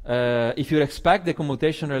 if you expect the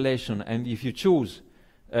commutation relation and if you choose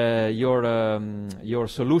your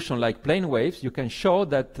solution like plane waves, you can show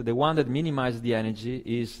that the one that minimizes the energy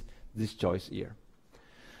is this choice here.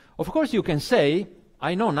 Of course, you can say,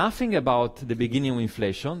 I know nothing about the beginning of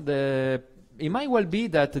inflation. It might well be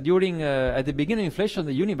that at the beginning of inflation,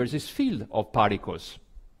 the universe is filled of particles.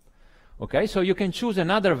 Okay, so you can choose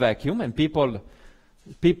another vacuum, and some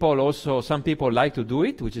people like to do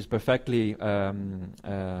it, which is perfectly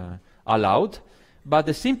allowed. But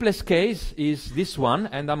the simplest case is this one,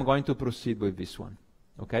 and I'm going to proceed with this one.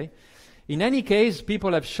 Okay. In any case,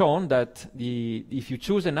 people have shown that if you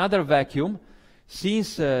choose another vacuum,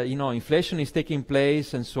 since inflation is taking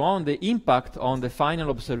place and so on, the impact on the final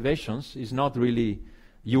observations is not really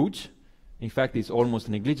huge. In fact, it's almost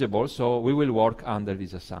negligible. So we will work under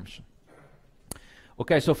this assumption.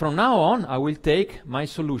 Okay, so from now on, I will take my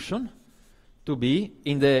solution to be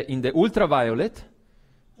in the ultraviolet,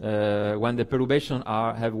 when the perturbations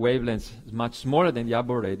have wavelengths much smaller than the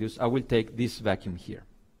Hubble radius. I will take this vacuum here,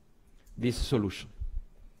 this solution.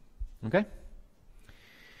 Okay.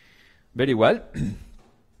 Very well.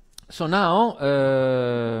 So now,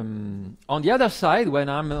 on the other side, when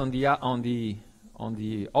I'm on the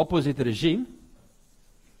opposite regime,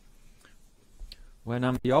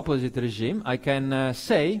 I can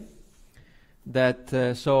say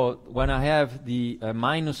that so when I have the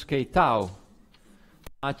minus k tau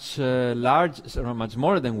much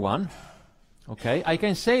more than 1, okay, I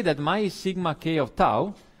can say that my sigma k of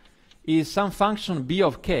tau is some function b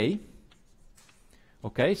of k.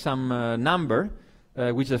 Okay, some number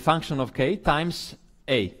which is a function of k times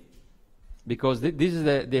a, because this is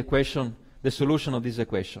the equation, the solution of this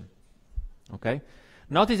equation. Okay.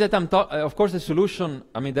 Notice that of course the solution,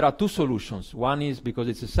 I mean there are two solutions. One is because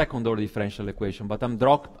it's a second order differential equation, but I'm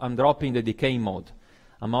dropping the decaying mode.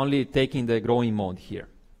 I'm only taking the growing mode here.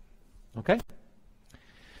 Okay?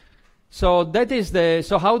 So that is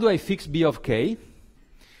so how do I fix B of k?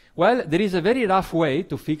 Well, there is a very rough way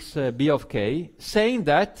to fix B of k, saying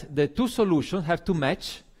that the two solutions have to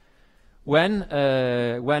match when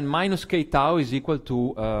minus k tau is equal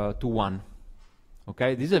to 1.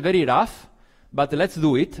 Okay, this is a very rough, but let's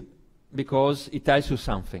do it because it tells you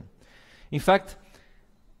something. In fact,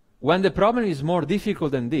 when the problem is more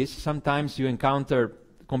difficult than this, sometimes you encounter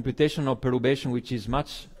computational perturbation which is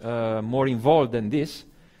much more involved than this.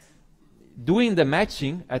 Doing the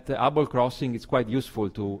matching at the Hubble crossing is quite useful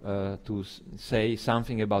to say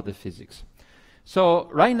something about the physics. So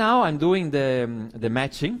right now I'm doing the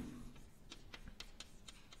matching.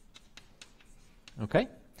 Okay?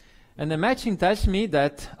 And the matching tells me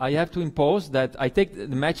that I have to impose that I take the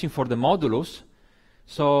matching for the modulus.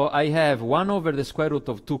 So I have 1 over the square root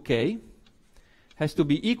of 2k has to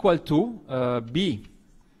be equal to b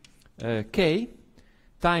k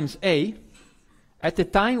times a at the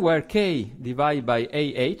time where k divided by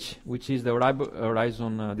ah, which is the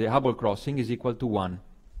horizon, the Hubble crossing, is equal to 1.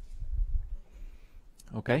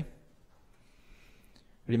 Okay?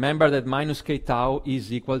 Remember that minus k tau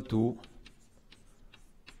is equal to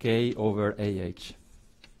k over ah.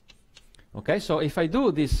 Okay, so if I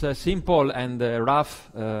do this simple and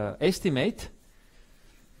rough estimate,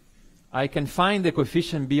 I can find the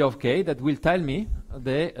coefficient b of k that will tell me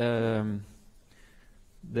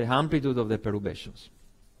the amplitude of the perturbations.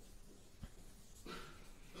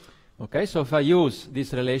 Okay, so if I use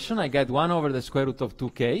this relation, I get 1 over the square root of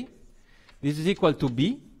 2k. This is equal to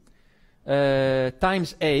b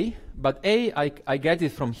times a, but a, I get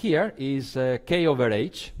it from here, is k over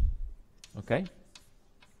h. Okay?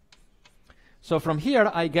 So from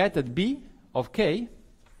here, I get that b of k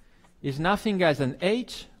is nothing else than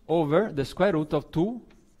h over the square root of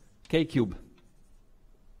 2k cubed.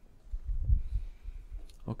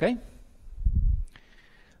 Okay?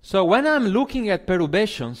 So when I'm looking at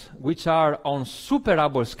perturbations which are on super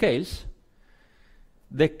Hubble scales,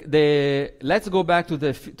 let's go back to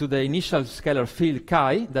the initial scalar field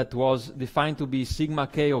chi that was defined to be sigma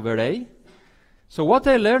k over a. So what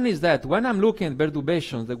I learned is that when I'm looking at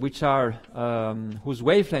perturbations which are whose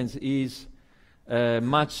wavelength is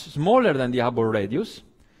much smaller than the Hubble radius,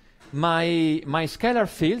 my scalar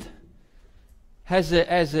field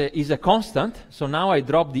is a constant. So now I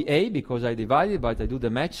drop the a because I divide it, but I do the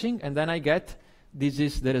matching, and then I get, this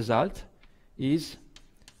is the result, is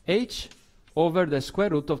h over the square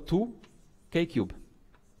root of 2k cubed.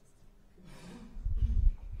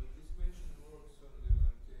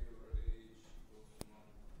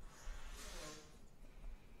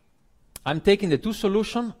 I'm taking the two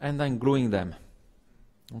solutions and I'm gluing them.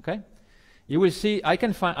 Okay? You will see, I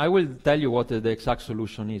will tell you what the exact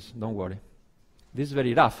solution is, don't worry. This is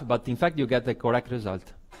very rough, but in fact you get the correct result.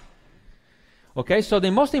 Okay, so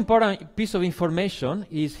the most important piece of information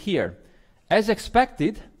is here. As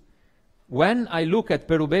expected, when I look at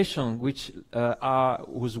perturbation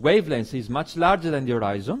whose wavelength is much larger than the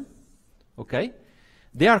horizon, okay,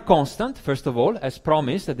 they are constant, first of all, as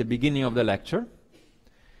promised at the beginning of the lecture.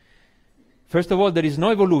 First of all, there is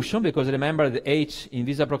no evolution, because remember the h in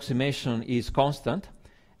this approximation is constant,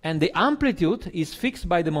 and the amplitude is fixed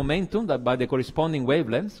by the momentum, by the corresponding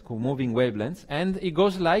wavelengths, moving wavelengths, and it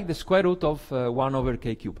goes like the square root of 1 over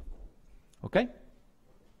k cubed. Okay?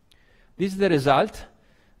 This is the result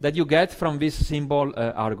that you get from these symbol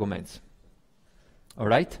arguments. All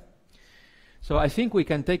right? So I think we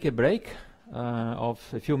can take a break of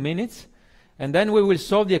a few minutes, and then we will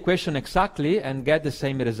solve the equation exactly and get the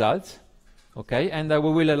same results. Okay? And we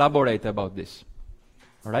will elaborate about this.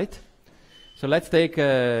 All right? So let's take,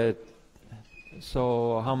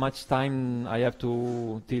 so how much time I have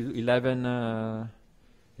to, till 11 or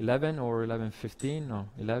 11:15? No,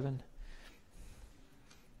 11?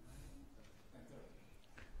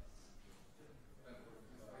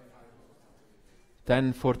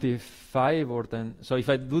 (10:45) or 10. So if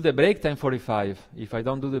I do the break, 10:45. If I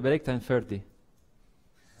don't do the break, 10:30.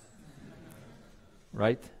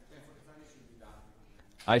 Right?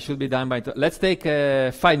 I should be done by. Let's take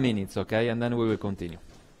 5 minutes, okay, and then we will continue.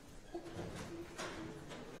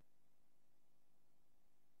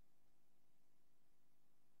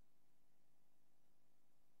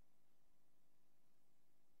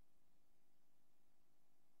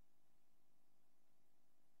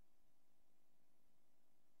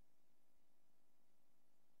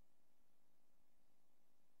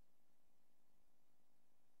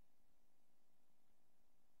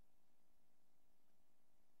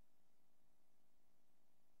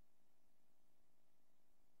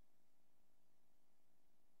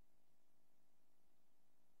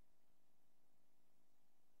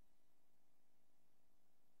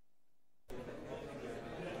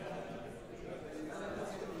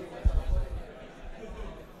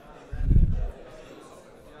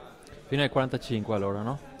 Fino ai 45 allora,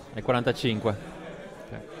 no? Ai 45.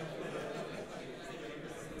 Okay.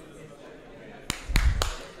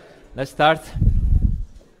 Let's start.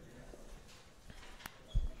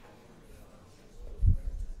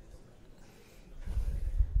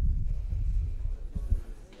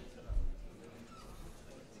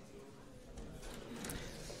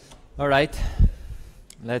 All right,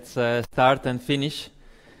 let's start and finish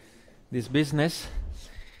this business.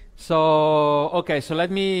 So, okay, so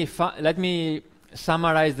let me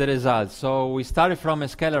summarize the results. So we started from a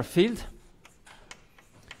scalar field,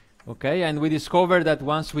 okay, and we discovered that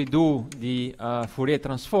once we do the Fourier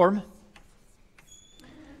transform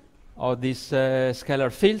of this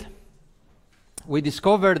scalar field, we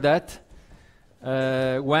discovered that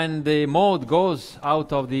when the mode goes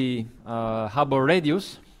out of the Hubble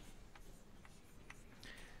radius,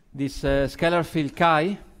 this scalar field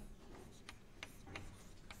chi,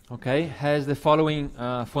 okay, has the following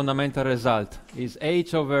fundamental result: is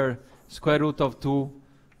h over square root of 2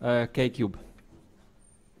 k cube.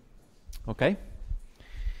 Okay.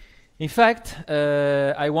 In fact,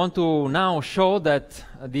 I want to now show that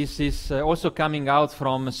this is also coming out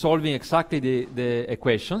from solving exactly the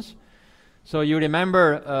equations. So you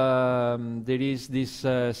remember there is this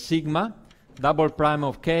sigma double prime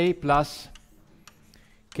of k plus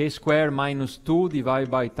k square minus 2 divided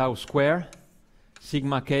by tau square,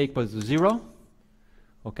 sigma k equals to 0.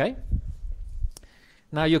 Okay?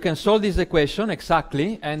 Now you can solve this equation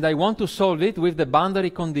exactly, and I want to solve it with the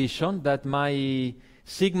boundary condition that my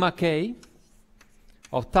sigma k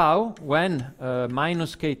of tau, when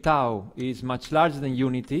minus k tau is much larger than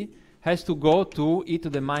unity, has to go to e to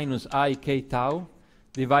the minus I k tau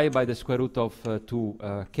divided by the square root of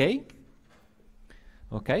 2k.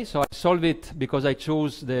 Okay, so I solve it because I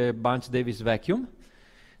chose the Bunch-Davis vacuum.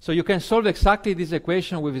 So you can solve exactly this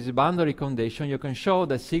equation with this boundary condition. You can show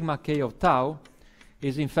that sigma k of tau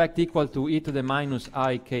is in fact equal to e to the minus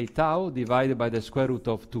I k tau divided by the square root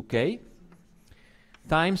of 2k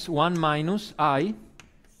times 1 minus I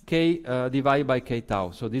k divided by k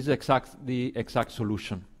tau. So this is the exact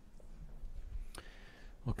solution.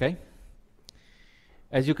 Okay.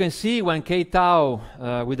 As you can see, when k tau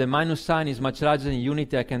with the minus sign is much larger than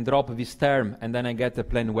unity, I can drop this term and then I get a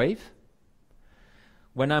plane wave.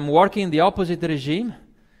 When I'm working the opposite regime,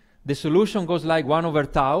 the solution goes like 1 over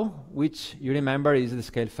tau, which you remember is the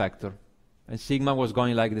scale factor. And sigma was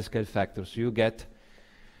going like the scale factor, so you get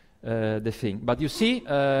the thing. But you see,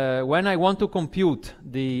 when I want to compute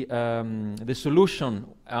the solution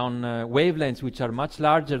on wavelengths which are much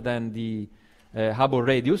larger than the Hubble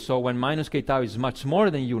radius, so when minus k tau is much more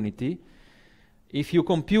than unity, if you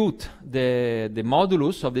compute the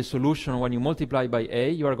modulus of the solution when you multiply by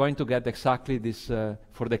a, you are going to get exactly this,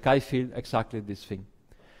 for the chi field, exactly this thing.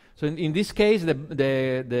 So in this case,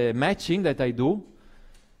 the matching that I do,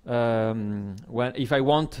 if I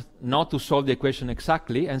want not to solve the equation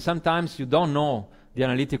exactly, and sometimes you don't know the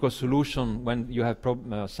analytical solution when you have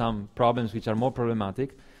some problems which are more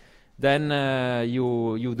problematic, then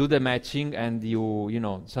you do the matching, and you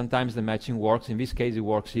know, sometimes the matching works. In this case, it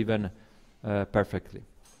works even perfectly.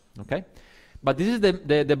 Okay, but this is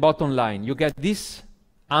the bottom line. You get this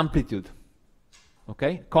amplitude,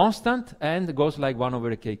 okay, constant, and goes like 1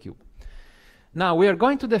 over k cube. Now we are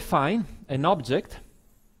going to define an object,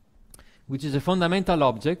 which is a fundamental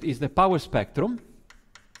object, is the power spectrum.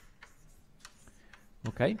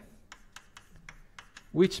 Okay,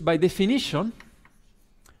 which by definition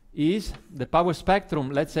is the power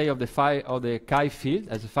spectrum, let's say, of the chi field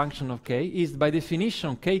as a function of k, is by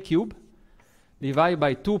definition k cube divided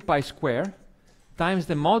by 2 pi square times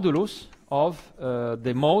the modulus of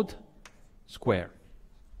the mode square.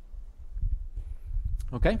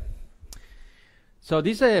 Okay? So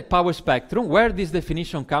this is a power spectrum. Where this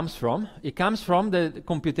definition comes from? It comes from the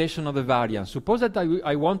computation of the variance. Suppose that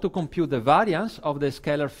I want to compute the variance of the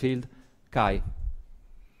scalar field chi.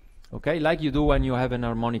 Okay, like you do when you have an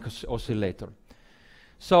harmonic oscillator.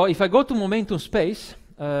 So if I go to momentum space,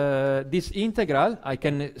 this integral, I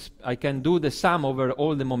can do the sum over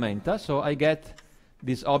all the momenta. So I get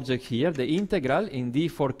this object here, the integral in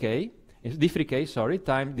d3k, sorry,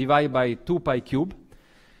 time divided by 2 pi cube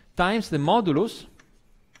times the modulus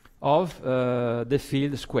of the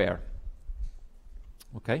field square.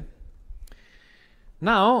 Okay.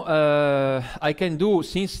 Now, I can do,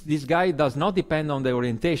 since this guy does not depend on the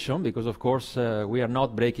orientation, because of course we are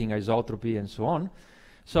not breaking isotropy and so on,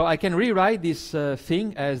 so I can rewrite this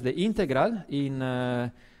thing as the integral in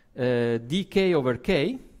dk over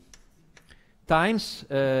k times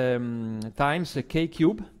k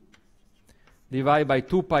cube divided by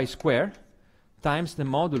 2 pi square times the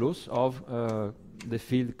modulus of the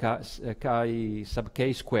field chi sub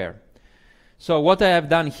k square. So what I have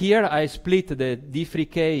done here, I split the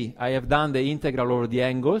d3k, I have done the integral over the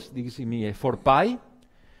angles, this gives me a 4 pi.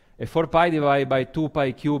 A 4 pi divided by 2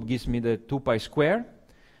 pi cube gives me the 2 pi square.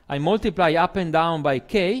 I multiply up and down by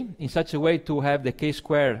k in such a way to have the k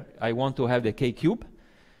square, I want to have the k cube.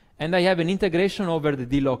 And I have an integration over the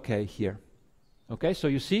d log k here. Okay, so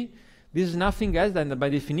you see, this is nothing else than, by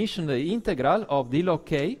definition, the integral of d log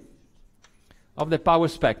k of the power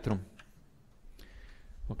spectrum.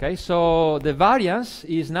 Okay, so the variance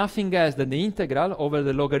is nothing else than the integral over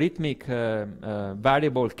the logarithmic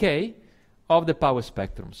variable k of the power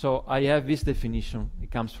spectrum. So I have this definition,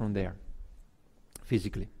 it comes from there,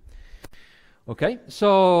 physically. Okay,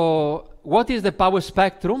 so what is the power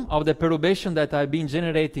spectrum of the perturbation that I've been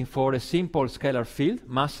generating for a simple scalar field,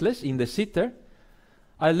 massless, in de Sitter?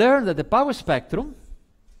 I learned that the power spectrum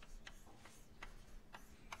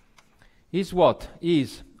is what?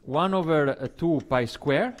 Is 1 over 2 pi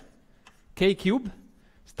square k cube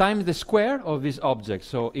times the square of this object.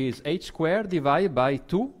 So is h squared divided by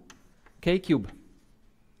 2 k cube.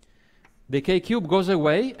 The k cube goes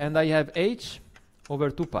away and I have h over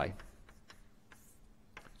 2 pi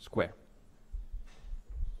square.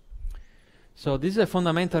 So this is a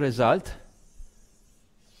fundamental result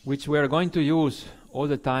which we are going to use all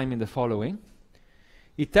the time in the following.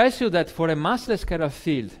 It tells you that for a massless scalar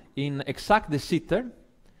field in exact de Sitter,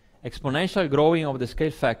 exponential growing of the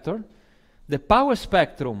scale factor, the power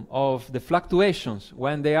spectrum of the fluctuations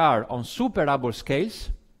when they are on super Hubble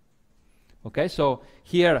scales. Okay, so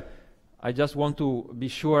here I just want to be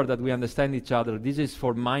sure that we understand each other. This is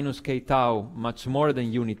for minus k tau, much more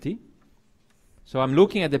than unity. So I'm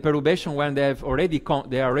looking at the perturbation when they are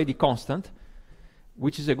already constant,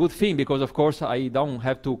 which is a good thing because, of course, I don't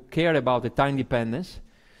have to care about the time dependence.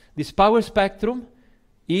 This power spectrum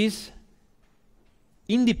is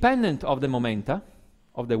independent of the momenta,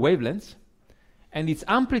 of the wavelengths, and its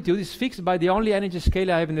amplitude is fixed by the only energy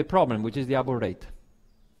scale I have in the problem, which is the Hubble rate.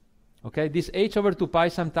 Okay, this h over 2 pi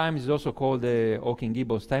sometimes is also called the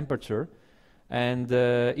Hawking-Gibbons temperature, and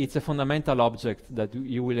it's a fundamental object that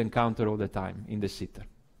you will encounter all the time in de Sitter.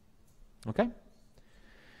 Okay?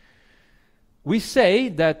 We say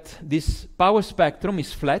that this power spectrum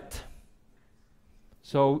is flat.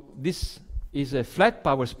 So this is a flat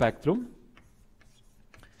power spectrum,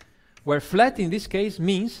 where flat in this case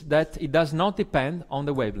means that it does not depend on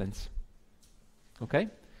the wavelengths. Okay?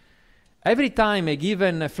 Every time a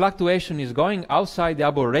given fluctuation is going outside the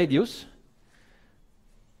Hubble radius,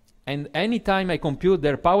 and any time I compute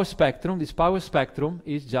their power spectrum, this power spectrum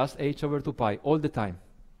is just h over 2 pi all the time.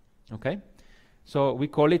 Okay? So we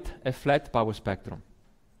call it a flat power spectrum.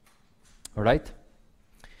 All right?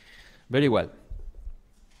 Very well.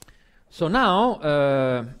 So now,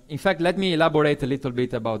 in fact, let me elaborate a little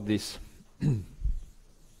bit about this.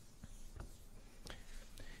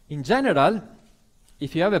 In general,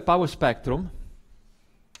 if you have a power spectrum,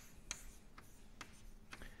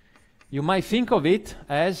 you might think of it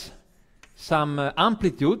as some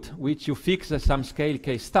amplitude, which you fix at some scale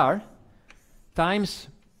k star, times,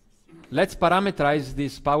 let's parameterize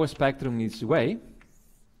this power spectrum this way,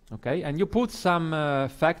 okay, and you put some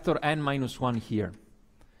factor n minus 1 here.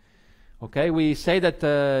 Okay, we say that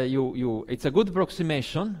it's a good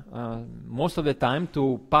approximation most of the time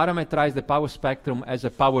to parameterize the power spectrum as a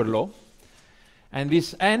power law, and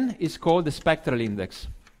this n is called the spectral index.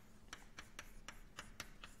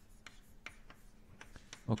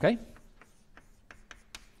 Okay?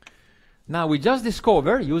 Now we just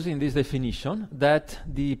discover, using this definition, that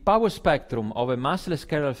the power spectrum of a massless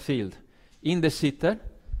scalar field in de Sitter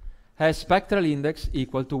has spectral index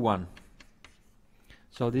equal to 1.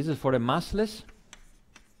 So this is for a massless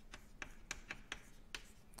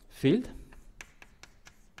field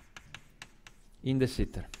in de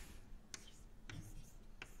Sitter.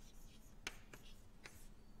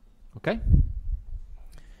 Okay?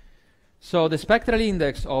 So the spectral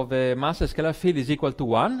index of a massless scalar field is equal to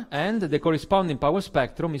 1, and the corresponding power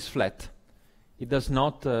spectrum is flat. It does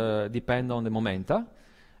not depend on the momenta.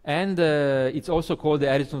 And it's also called the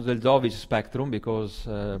Harrison-Zeldovich spectrum because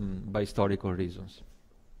by historical reasons.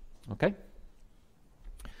 Okay?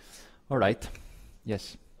 All right.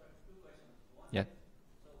 Yes. Yeah.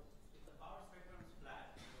 So if the power spectrum is flat,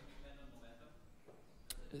 it doesn't depend on momentum.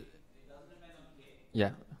 It doesn't depend on k.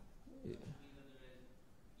 Yeah.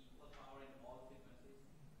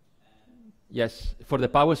 Yes, for the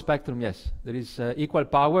power spectrum, yes. There is equal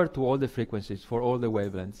power to all the frequencies, for all the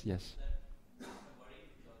wavelengths, yes.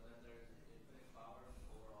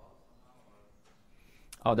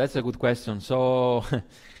 Oh, that's a good question. So,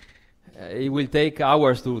 it will take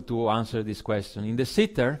hours to answer this question. In de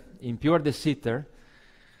Sitter, in pure de Sitter,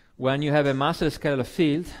 when you have a massless scalar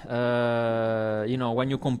field, when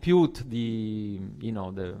you compute the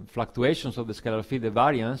fluctuations of the scalar field, the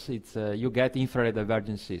variance, it's you get infrared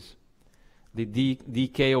divergences, the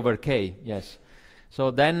dk over k. Yes.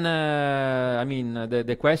 So then,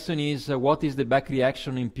 the question is, what is the back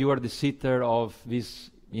reaction in pure de Sitter of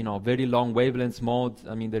this, very long wavelengths mode?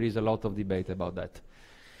 I mean, there is a lot of debate about that.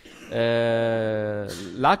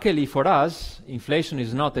 Luckily for us, inflation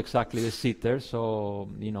is not exactly the Sitter, so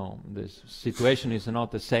the situation is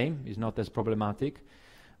not the same, is not as problematic.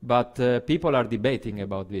 But people are debating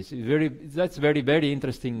about this. That's very, very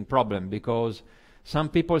interesting problem, because some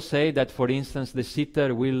people say that, for instance, the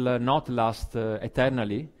Sitter will not last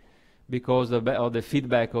eternally because of the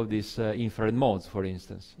feedback of these infrared modes, for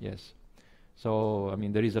instance. Yes. So I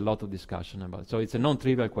mean, there is a lot of discussion about it. So it's a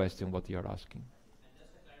non-trivial question what you are asking.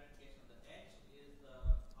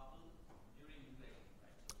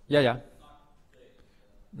 Yeah.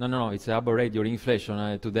 No, it's a Hubble rate during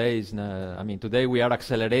inflation. Today today we are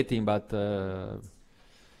accelerating, but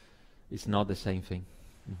it's not the same thing.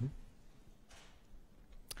 Mm-hmm.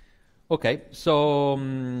 Okay, so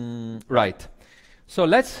right. So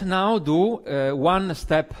let's now do one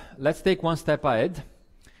step. Let's take one step ahead,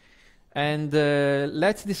 and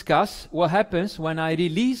let's discuss what happens when I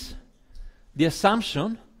release the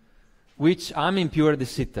assumption which I'm in pure de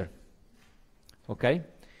Sitter. Okay.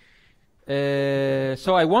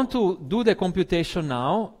 So I want to do the computation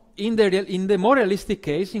now in the more realistic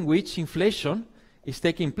case in which inflation is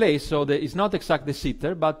taking place. So it's not exact de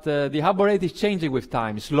Sitter, but the Hubble rate is changing with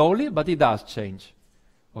time, slowly, but it does change.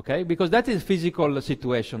 Okay, because that is a physical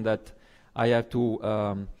situation that I have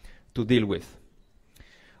to deal with.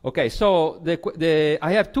 Okay, so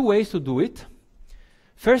I have two ways to do it.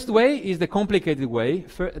 First way is the complicated way.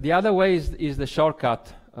 The other way is the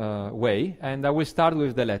shortcut way, and I will start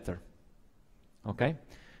with the latter. Okay,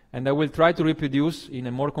 and I will try to reproduce in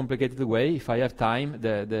a more complicated way, if I have time,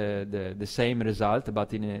 the same result,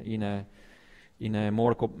 but in a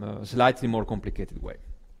more slightly more complicated way.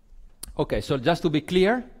 Okay, so just to be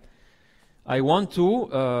clear, I want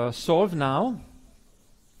to solve now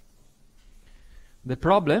the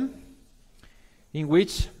problem in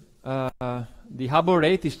which the Hubble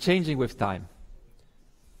rate is changing with time.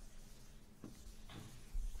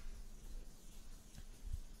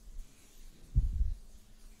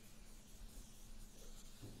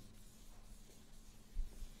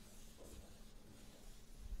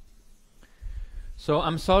 So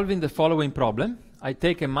I'm solving the following problem. I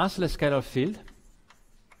take a massless scalar field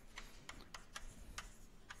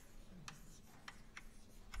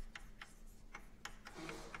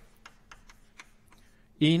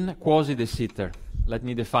in quasi de Sitter. Let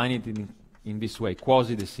me define it in this way,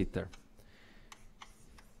 quasi de Sitter.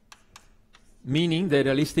 Meaning the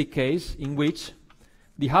realistic case in which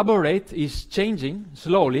the Hubble rate is changing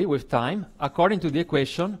slowly with time according to the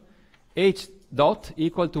equation h dot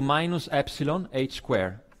equal to minus epsilon h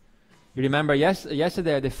square. You remember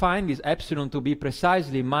yesterday I defined this epsilon to be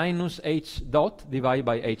precisely minus h dot divided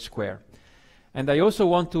by h square. And I also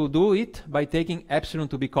want to do it by taking epsilon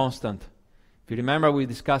to be constant. If you remember, we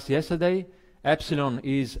discussed yesterday, epsilon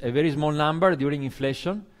is a very small number during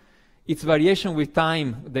inflation. Its variation with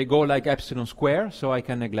time, they go like epsilon square, so I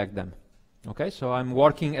can neglect them. Okay, so I'm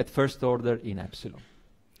working at first order in epsilon.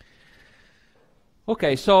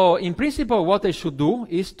 Okay, so in principle what I should do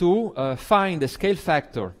is to find the scale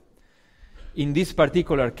factor in this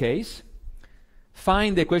particular case,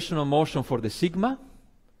 find the equation of motion for the sigma,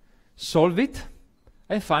 solve it,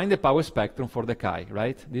 and find the power spectrum for the chi,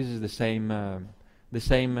 right? This is the same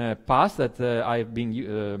path that I've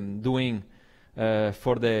been doing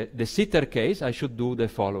for the Sitter case. I should do the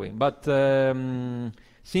following. But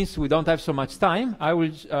since we don't have so much time, I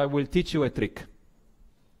will teach you a trick.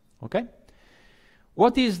 Okay?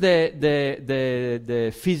 What is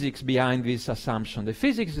the physics behind this assumption? The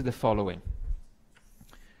physics is the following.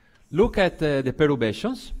 Look at the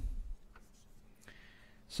perturbations.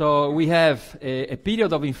 So we have a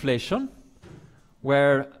period of inflation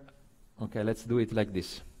where, okay, let's do it like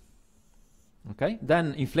this. Okay,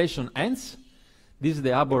 then inflation ends. This is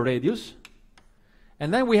the Hubble radius.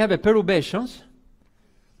 And then we have a perturbations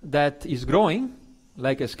that is growing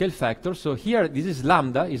like a scale factor. So here, this is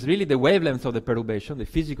lambda, is really the wavelength of the perturbation, the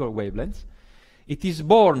physical wavelength. It is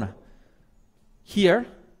born here,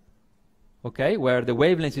 okay, where the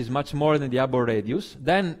wavelength is much more than the Hubble radius.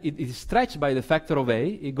 Then it is stretched by the factor of A.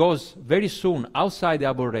 It goes very soon outside the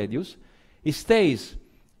Hubble radius. It stays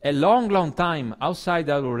a long, long time outside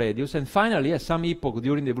the Hubble radius. And finally, at some epoch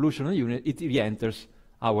during the evolution of the unit, it re-enters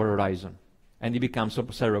our horizon, and it becomes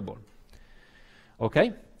observable.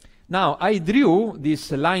 Okay? Now, I drew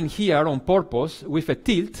this line here on purpose with a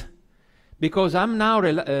tilt, because I'm now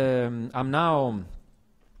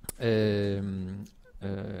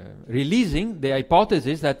releasing the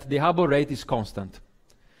hypothesis that the Hubble rate is constant.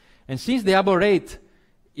 And since the Hubble rate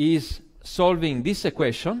is solving this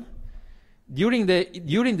equation, during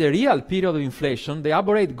the real period of inflation, the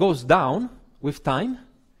Hubble rate goes down with time,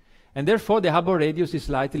 and therefore the Hubble radius is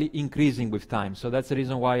slightly increasing with time. So that's the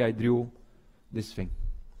reason why I drew this thing,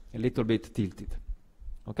 a little bit tilted.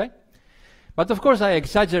 Okay? But of course I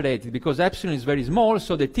exaggerated, because epsilon is very small,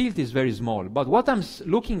 so the tilt is very small. But what I'm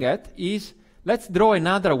looking at is, let's draw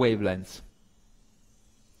another wavelength.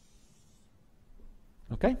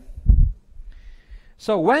 Okay?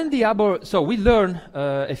 So when the Hubble, so we learned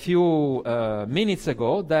a few minutes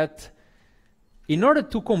ago that in order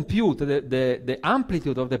to compute the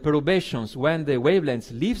amplitude of the perturbations when the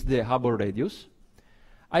wavelength leaves the Hubble radius,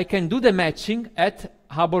 I can do the matching at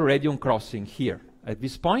Hubble radian crossing here, at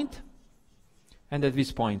this point, and at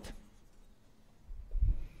this point.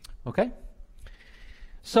 Okay?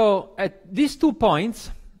 So at these 2 points,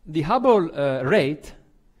 the Hubble rate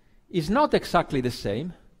is not exactly the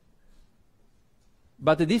same,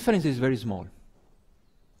 but the difference is very small.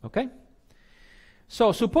 Okay?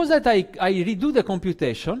 So suppose that I redo the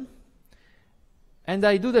computation, and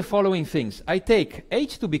I do the following things. I take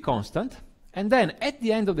h to be constant, and then at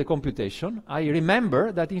the end of the computation, I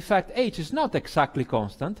remember that in fact h is not exactly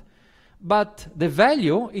constant, but the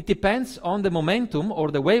value, it depends on the momentum or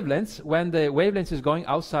the wavelengths when the wavelength is going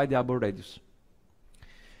outside the Hubble radius.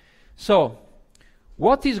 So,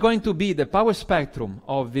 what is going to be the power spectrum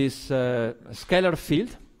of this scalar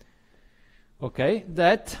field? Okay,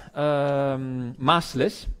 that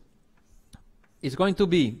massless is going to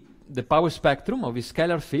be, the power spectrum of this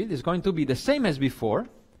scalar field is going to be the same as before,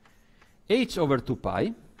 h over 2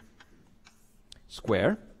 pi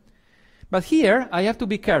square. But here I have to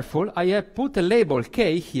be careful. I have put a label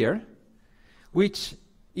k here, which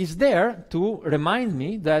is there to remind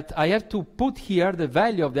me that I have to put here the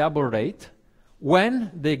value of the Hubble rate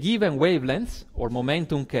when the given wavelength or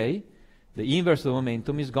momentum k, the inverse of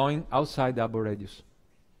momentum, is going outside the Hubble radius.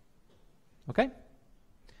 Okay?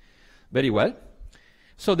 Very well.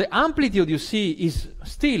 So the amplitude you see is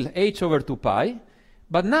still h over 2 pi,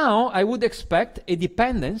 but now I would expect a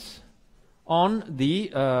dependence on the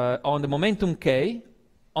momentum k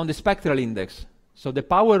on the spectral index. So the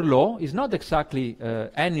power law is not exactly,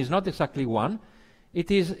 n is not exactly 1.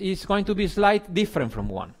 It's going to be slightly different from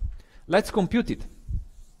 1. Let's compute it.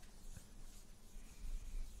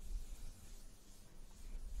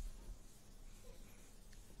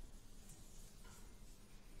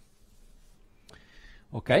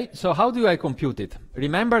 Okay, so how do I compute it?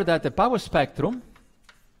 Remember that the power spectrum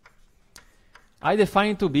I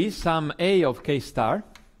define to be some A of k star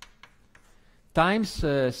times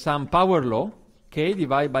some power law, k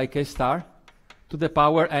divided by k star to the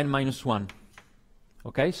power n minus 1.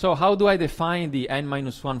 Okay, so how do I define the n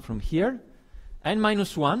minus 1 from here? N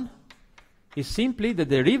minus 1 is simply the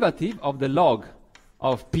derivative of the log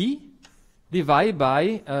of p divided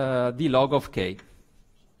by the log of k.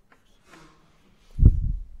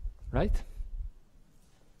 Right?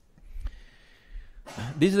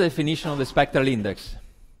 This is the definition of the spectral index.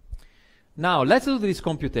 Now, let's do this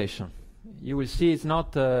computation. You will see it's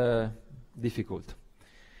not difficult.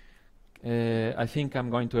 I think I'm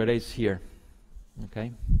going to erase here.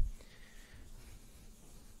 Okay?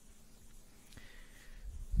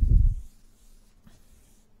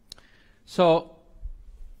 So,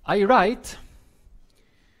 I write,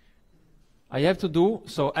 I have to do,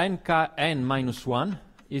 so n minus 1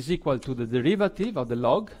 is equal to the derivative of the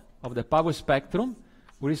log of the power spectrum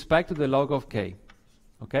with respect to the log of k.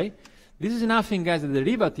 Okay? This is nothing as the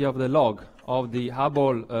derivative of the log of the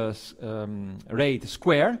Hubble rate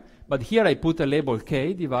square, but here I put a label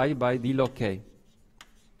k divided by d log k.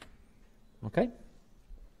 Okay?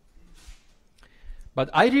 But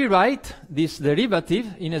I rewrite this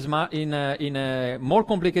derivative in a more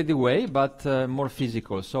complicated way, but more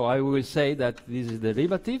physical. So I will say that this is the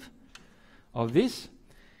derivative of this,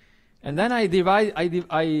 and then I derive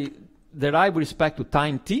with respect to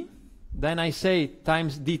time t. Then I say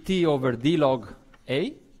times dt over d log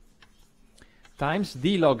a times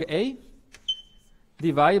d log a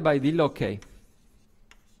divided by d log k.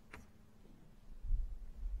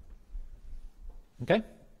 Okay?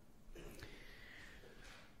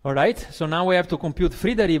 All right, so now we have to compute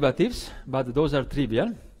 3 derivatives, but those are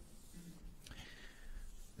trivial.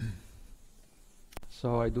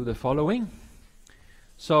 So I do the following.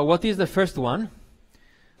 So what is the first one?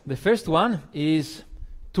 The first one is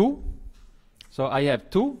 2. So I have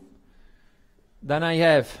 2. Then I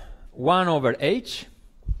have 1 over h,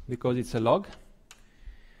 because it's a log,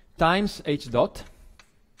 times h dot.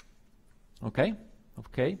 Okay?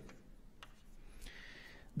 Okay.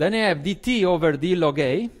 Then I have dt over d log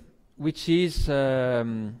a, which is,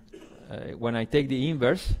 when I take the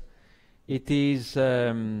inverse, it is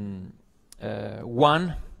 1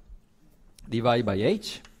 divided by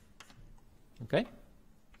h. Okay?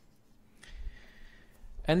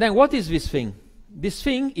 And then what is this thing? This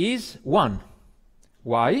thing is 1.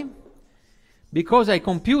 Why? Because I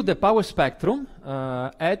compute the power spectrum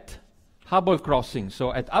at Hubble crossing.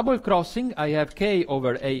 So at Hubble crossing, I have k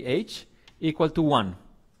over ah equal to 1.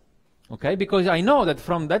 Okay? Because I know that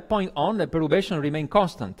from that point on, the perturbation remain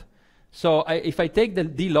constant. So if I take the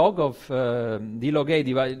d log of d log a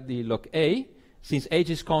divided d log a, since h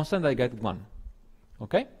is constant, I get 1.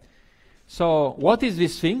 Okay? So what is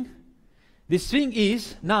this thing? This thing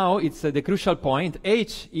is, now it's the crucial point,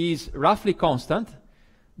 h is roughly constant.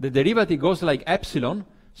 The derivative goes like epsilon.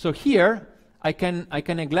 So here, I can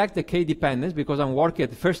neglect the k dependence because I'm working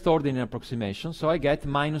at first order in approximation. So I get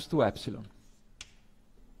minus 2 epsilon.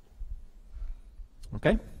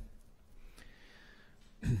 Okay?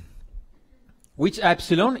 Which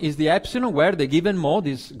epsilon is the epsilon where the given mode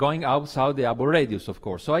is going outside the Hubble radius, of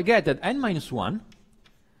course. So I get that n minus 1,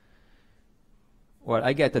 well,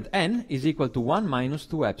 I get that n is equal to 1 minus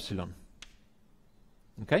 2 epsilon.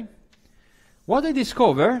 Okay? What I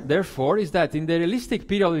discover, therefore, is that in the realistic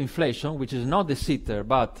period of inflation, which is not de Sitter,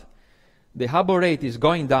 but the Hubble rate is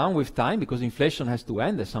going down with time because inflation has to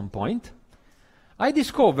end at some point, I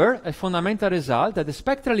discover a fundamental result that the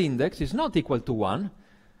spectral index is not equal to 1.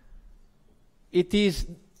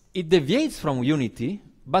 It deviates from unity,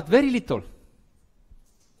 but very little.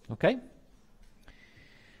 Okay?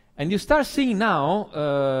 And you start seeing now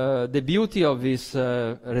the beauty of this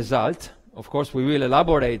result. Of course, we will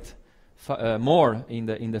elaborate more in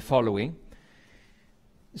the following.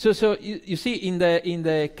 So you see, in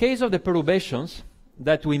the case of the perturbations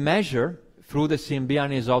that we measure through the CMB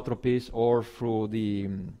anisotropies or through the,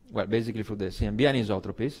 well, basically through the CMB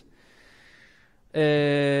anisotropies,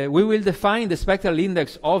 we will define the spectral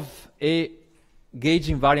index of a gauge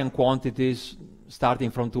invariant quantities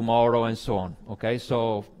starting from tomorrow and so on. Okay,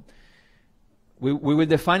 so we will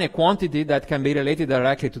define a quantity that can be related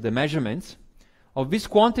directly to the measurements. Of this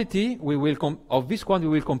quantity, we will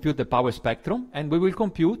compute the power spectrum, and we will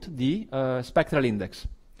compute the spectral index.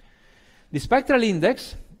 The spectral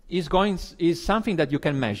index is something that you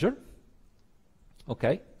can measure.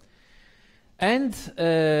 Okay. And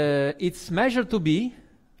it's measured to be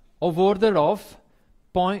of order of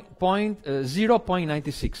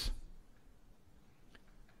 0.96.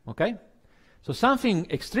 Okay? So something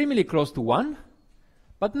extremely close to 1,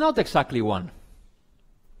 but not exactly 1.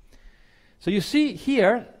 So you see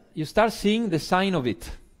here, you start seeing the sign of it.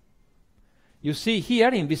 You see here,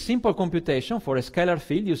 in this simple computation for a scalar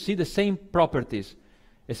field, you see the same properties.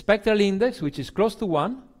 A spectral index which is close to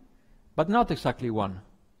 1, but not exactly 1.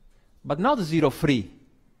 But not 0.3.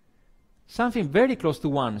 Something very close to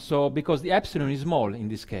 1, so because the epsilon is small in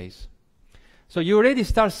this case. So you already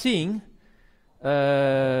start seeing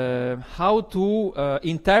how to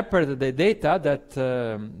interpret the data that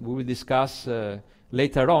we will discuss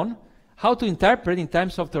later on, how to interpret in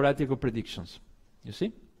terms of theoretical predictions. You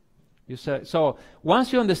see? So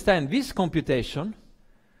once you understand this computation,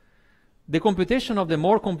 the computation of the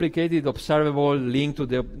more complicated observable links to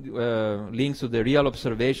the real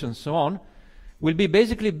observation and so on will be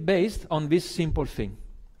basically based on this simple thing.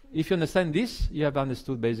 If you understand this, you have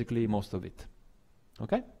understood basically most of it.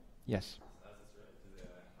 Okay? Yes?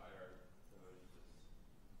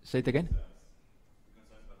 Say it again?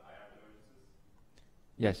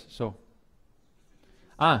 Yes, so.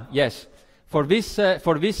 Yes. For this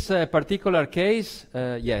particular case,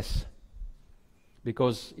 yes.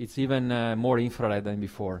 Because it's even more infrared than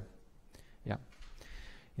before. Yeah.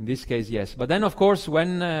 In this case, yes. But then, of course,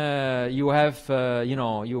 when you have,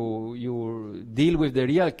 you deal with the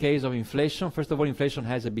real case of inflation, first of all, inflation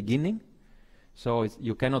has a beginning. So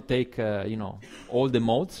you cannot take, all the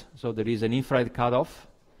modes. So there is an infrared cutoff.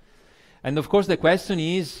 And of course, the question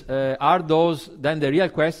is, are those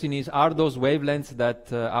wavelengths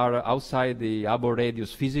that are outside the Hubble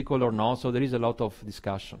radius physical or not? So there is a lot of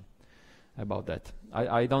discussion about that.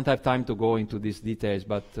 I don't have time to go into these details,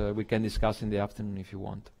 but we can discuss in the afternoon if you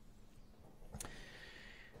want.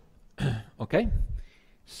 Okay?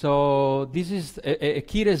 So this is a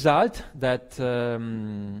key result that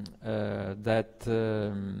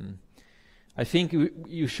I think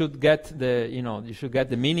you should get the, you should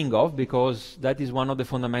get the meaning of, because that is one of the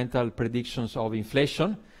fundamental predictions of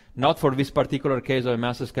inflation, not for this particular case of a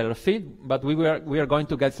mass scalar field, but we are going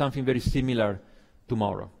to get something very similar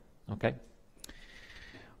tomorrow, okay?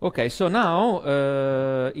 Okay, so now,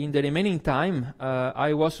 in the remaining time,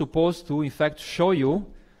 I was supposed to, in fact, show you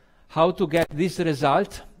how to get this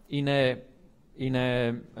result in a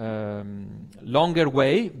longer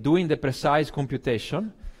way, doing the precise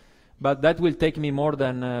computation, but that will take me more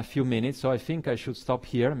than a few minutes, so I think I should stop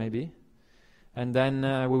here, maybe, and then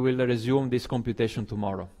we will resume this computation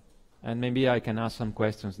tomorrow, and maybe I can ask some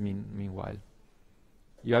questions meanwhile.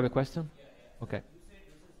 You have a question? Yeah. Okay.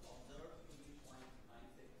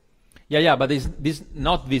 Yeah, but this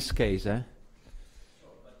not this case, eh?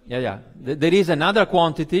 Yeah. There is another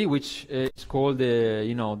quantity which is called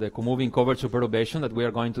the comoving curvature perturbation that we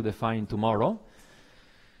are going to define tomorrow,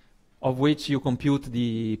 of which you compute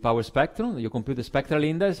the power spectrum, you compute the spectral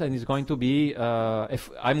index, and it's going to be,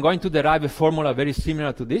 I'm going to derive a formula very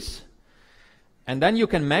similar to this, and then you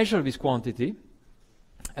can measure this quantity,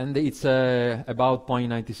 and it's about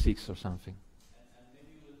 0.96 or something.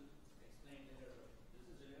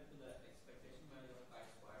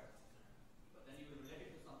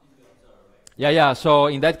 Yeah, so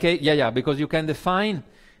in that case, because you can define,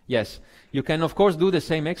 yes, you can of course do the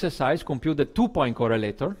same exercise, compute the 2-point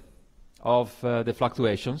correlator of the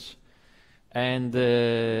fluctuations, and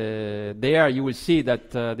there you will see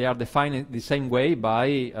that they are defined the same way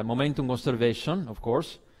by momentum conservation, of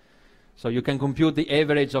course. So you can compute the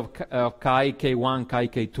average of chi k1, chi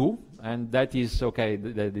k2, and that is, okay,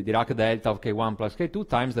 the Dirac delta of k1 plus k2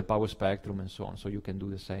 times the power spectrum and so on. So you can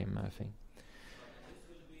do the same thing.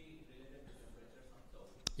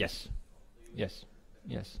 Yes.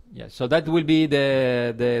 So that will be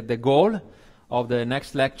the goal of the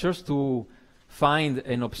next lectures, to find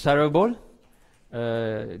an observable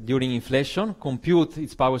during inflation, compute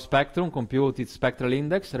its power spectrum, compute its spectral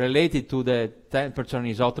index related to the temperature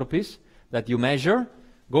anisotropies that you measure,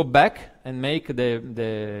 go back and make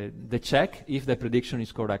the check if the prediction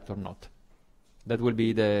is correct or not. That will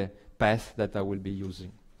be the path that I will be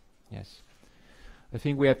using. Yes. I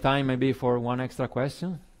think we have time maybe for one extra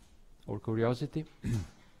question or curiosity.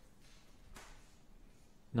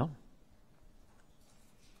 No?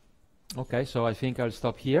 Okay, so I think I'll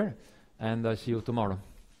stop here, and I'll see you tomorrow.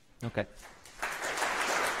 Okay.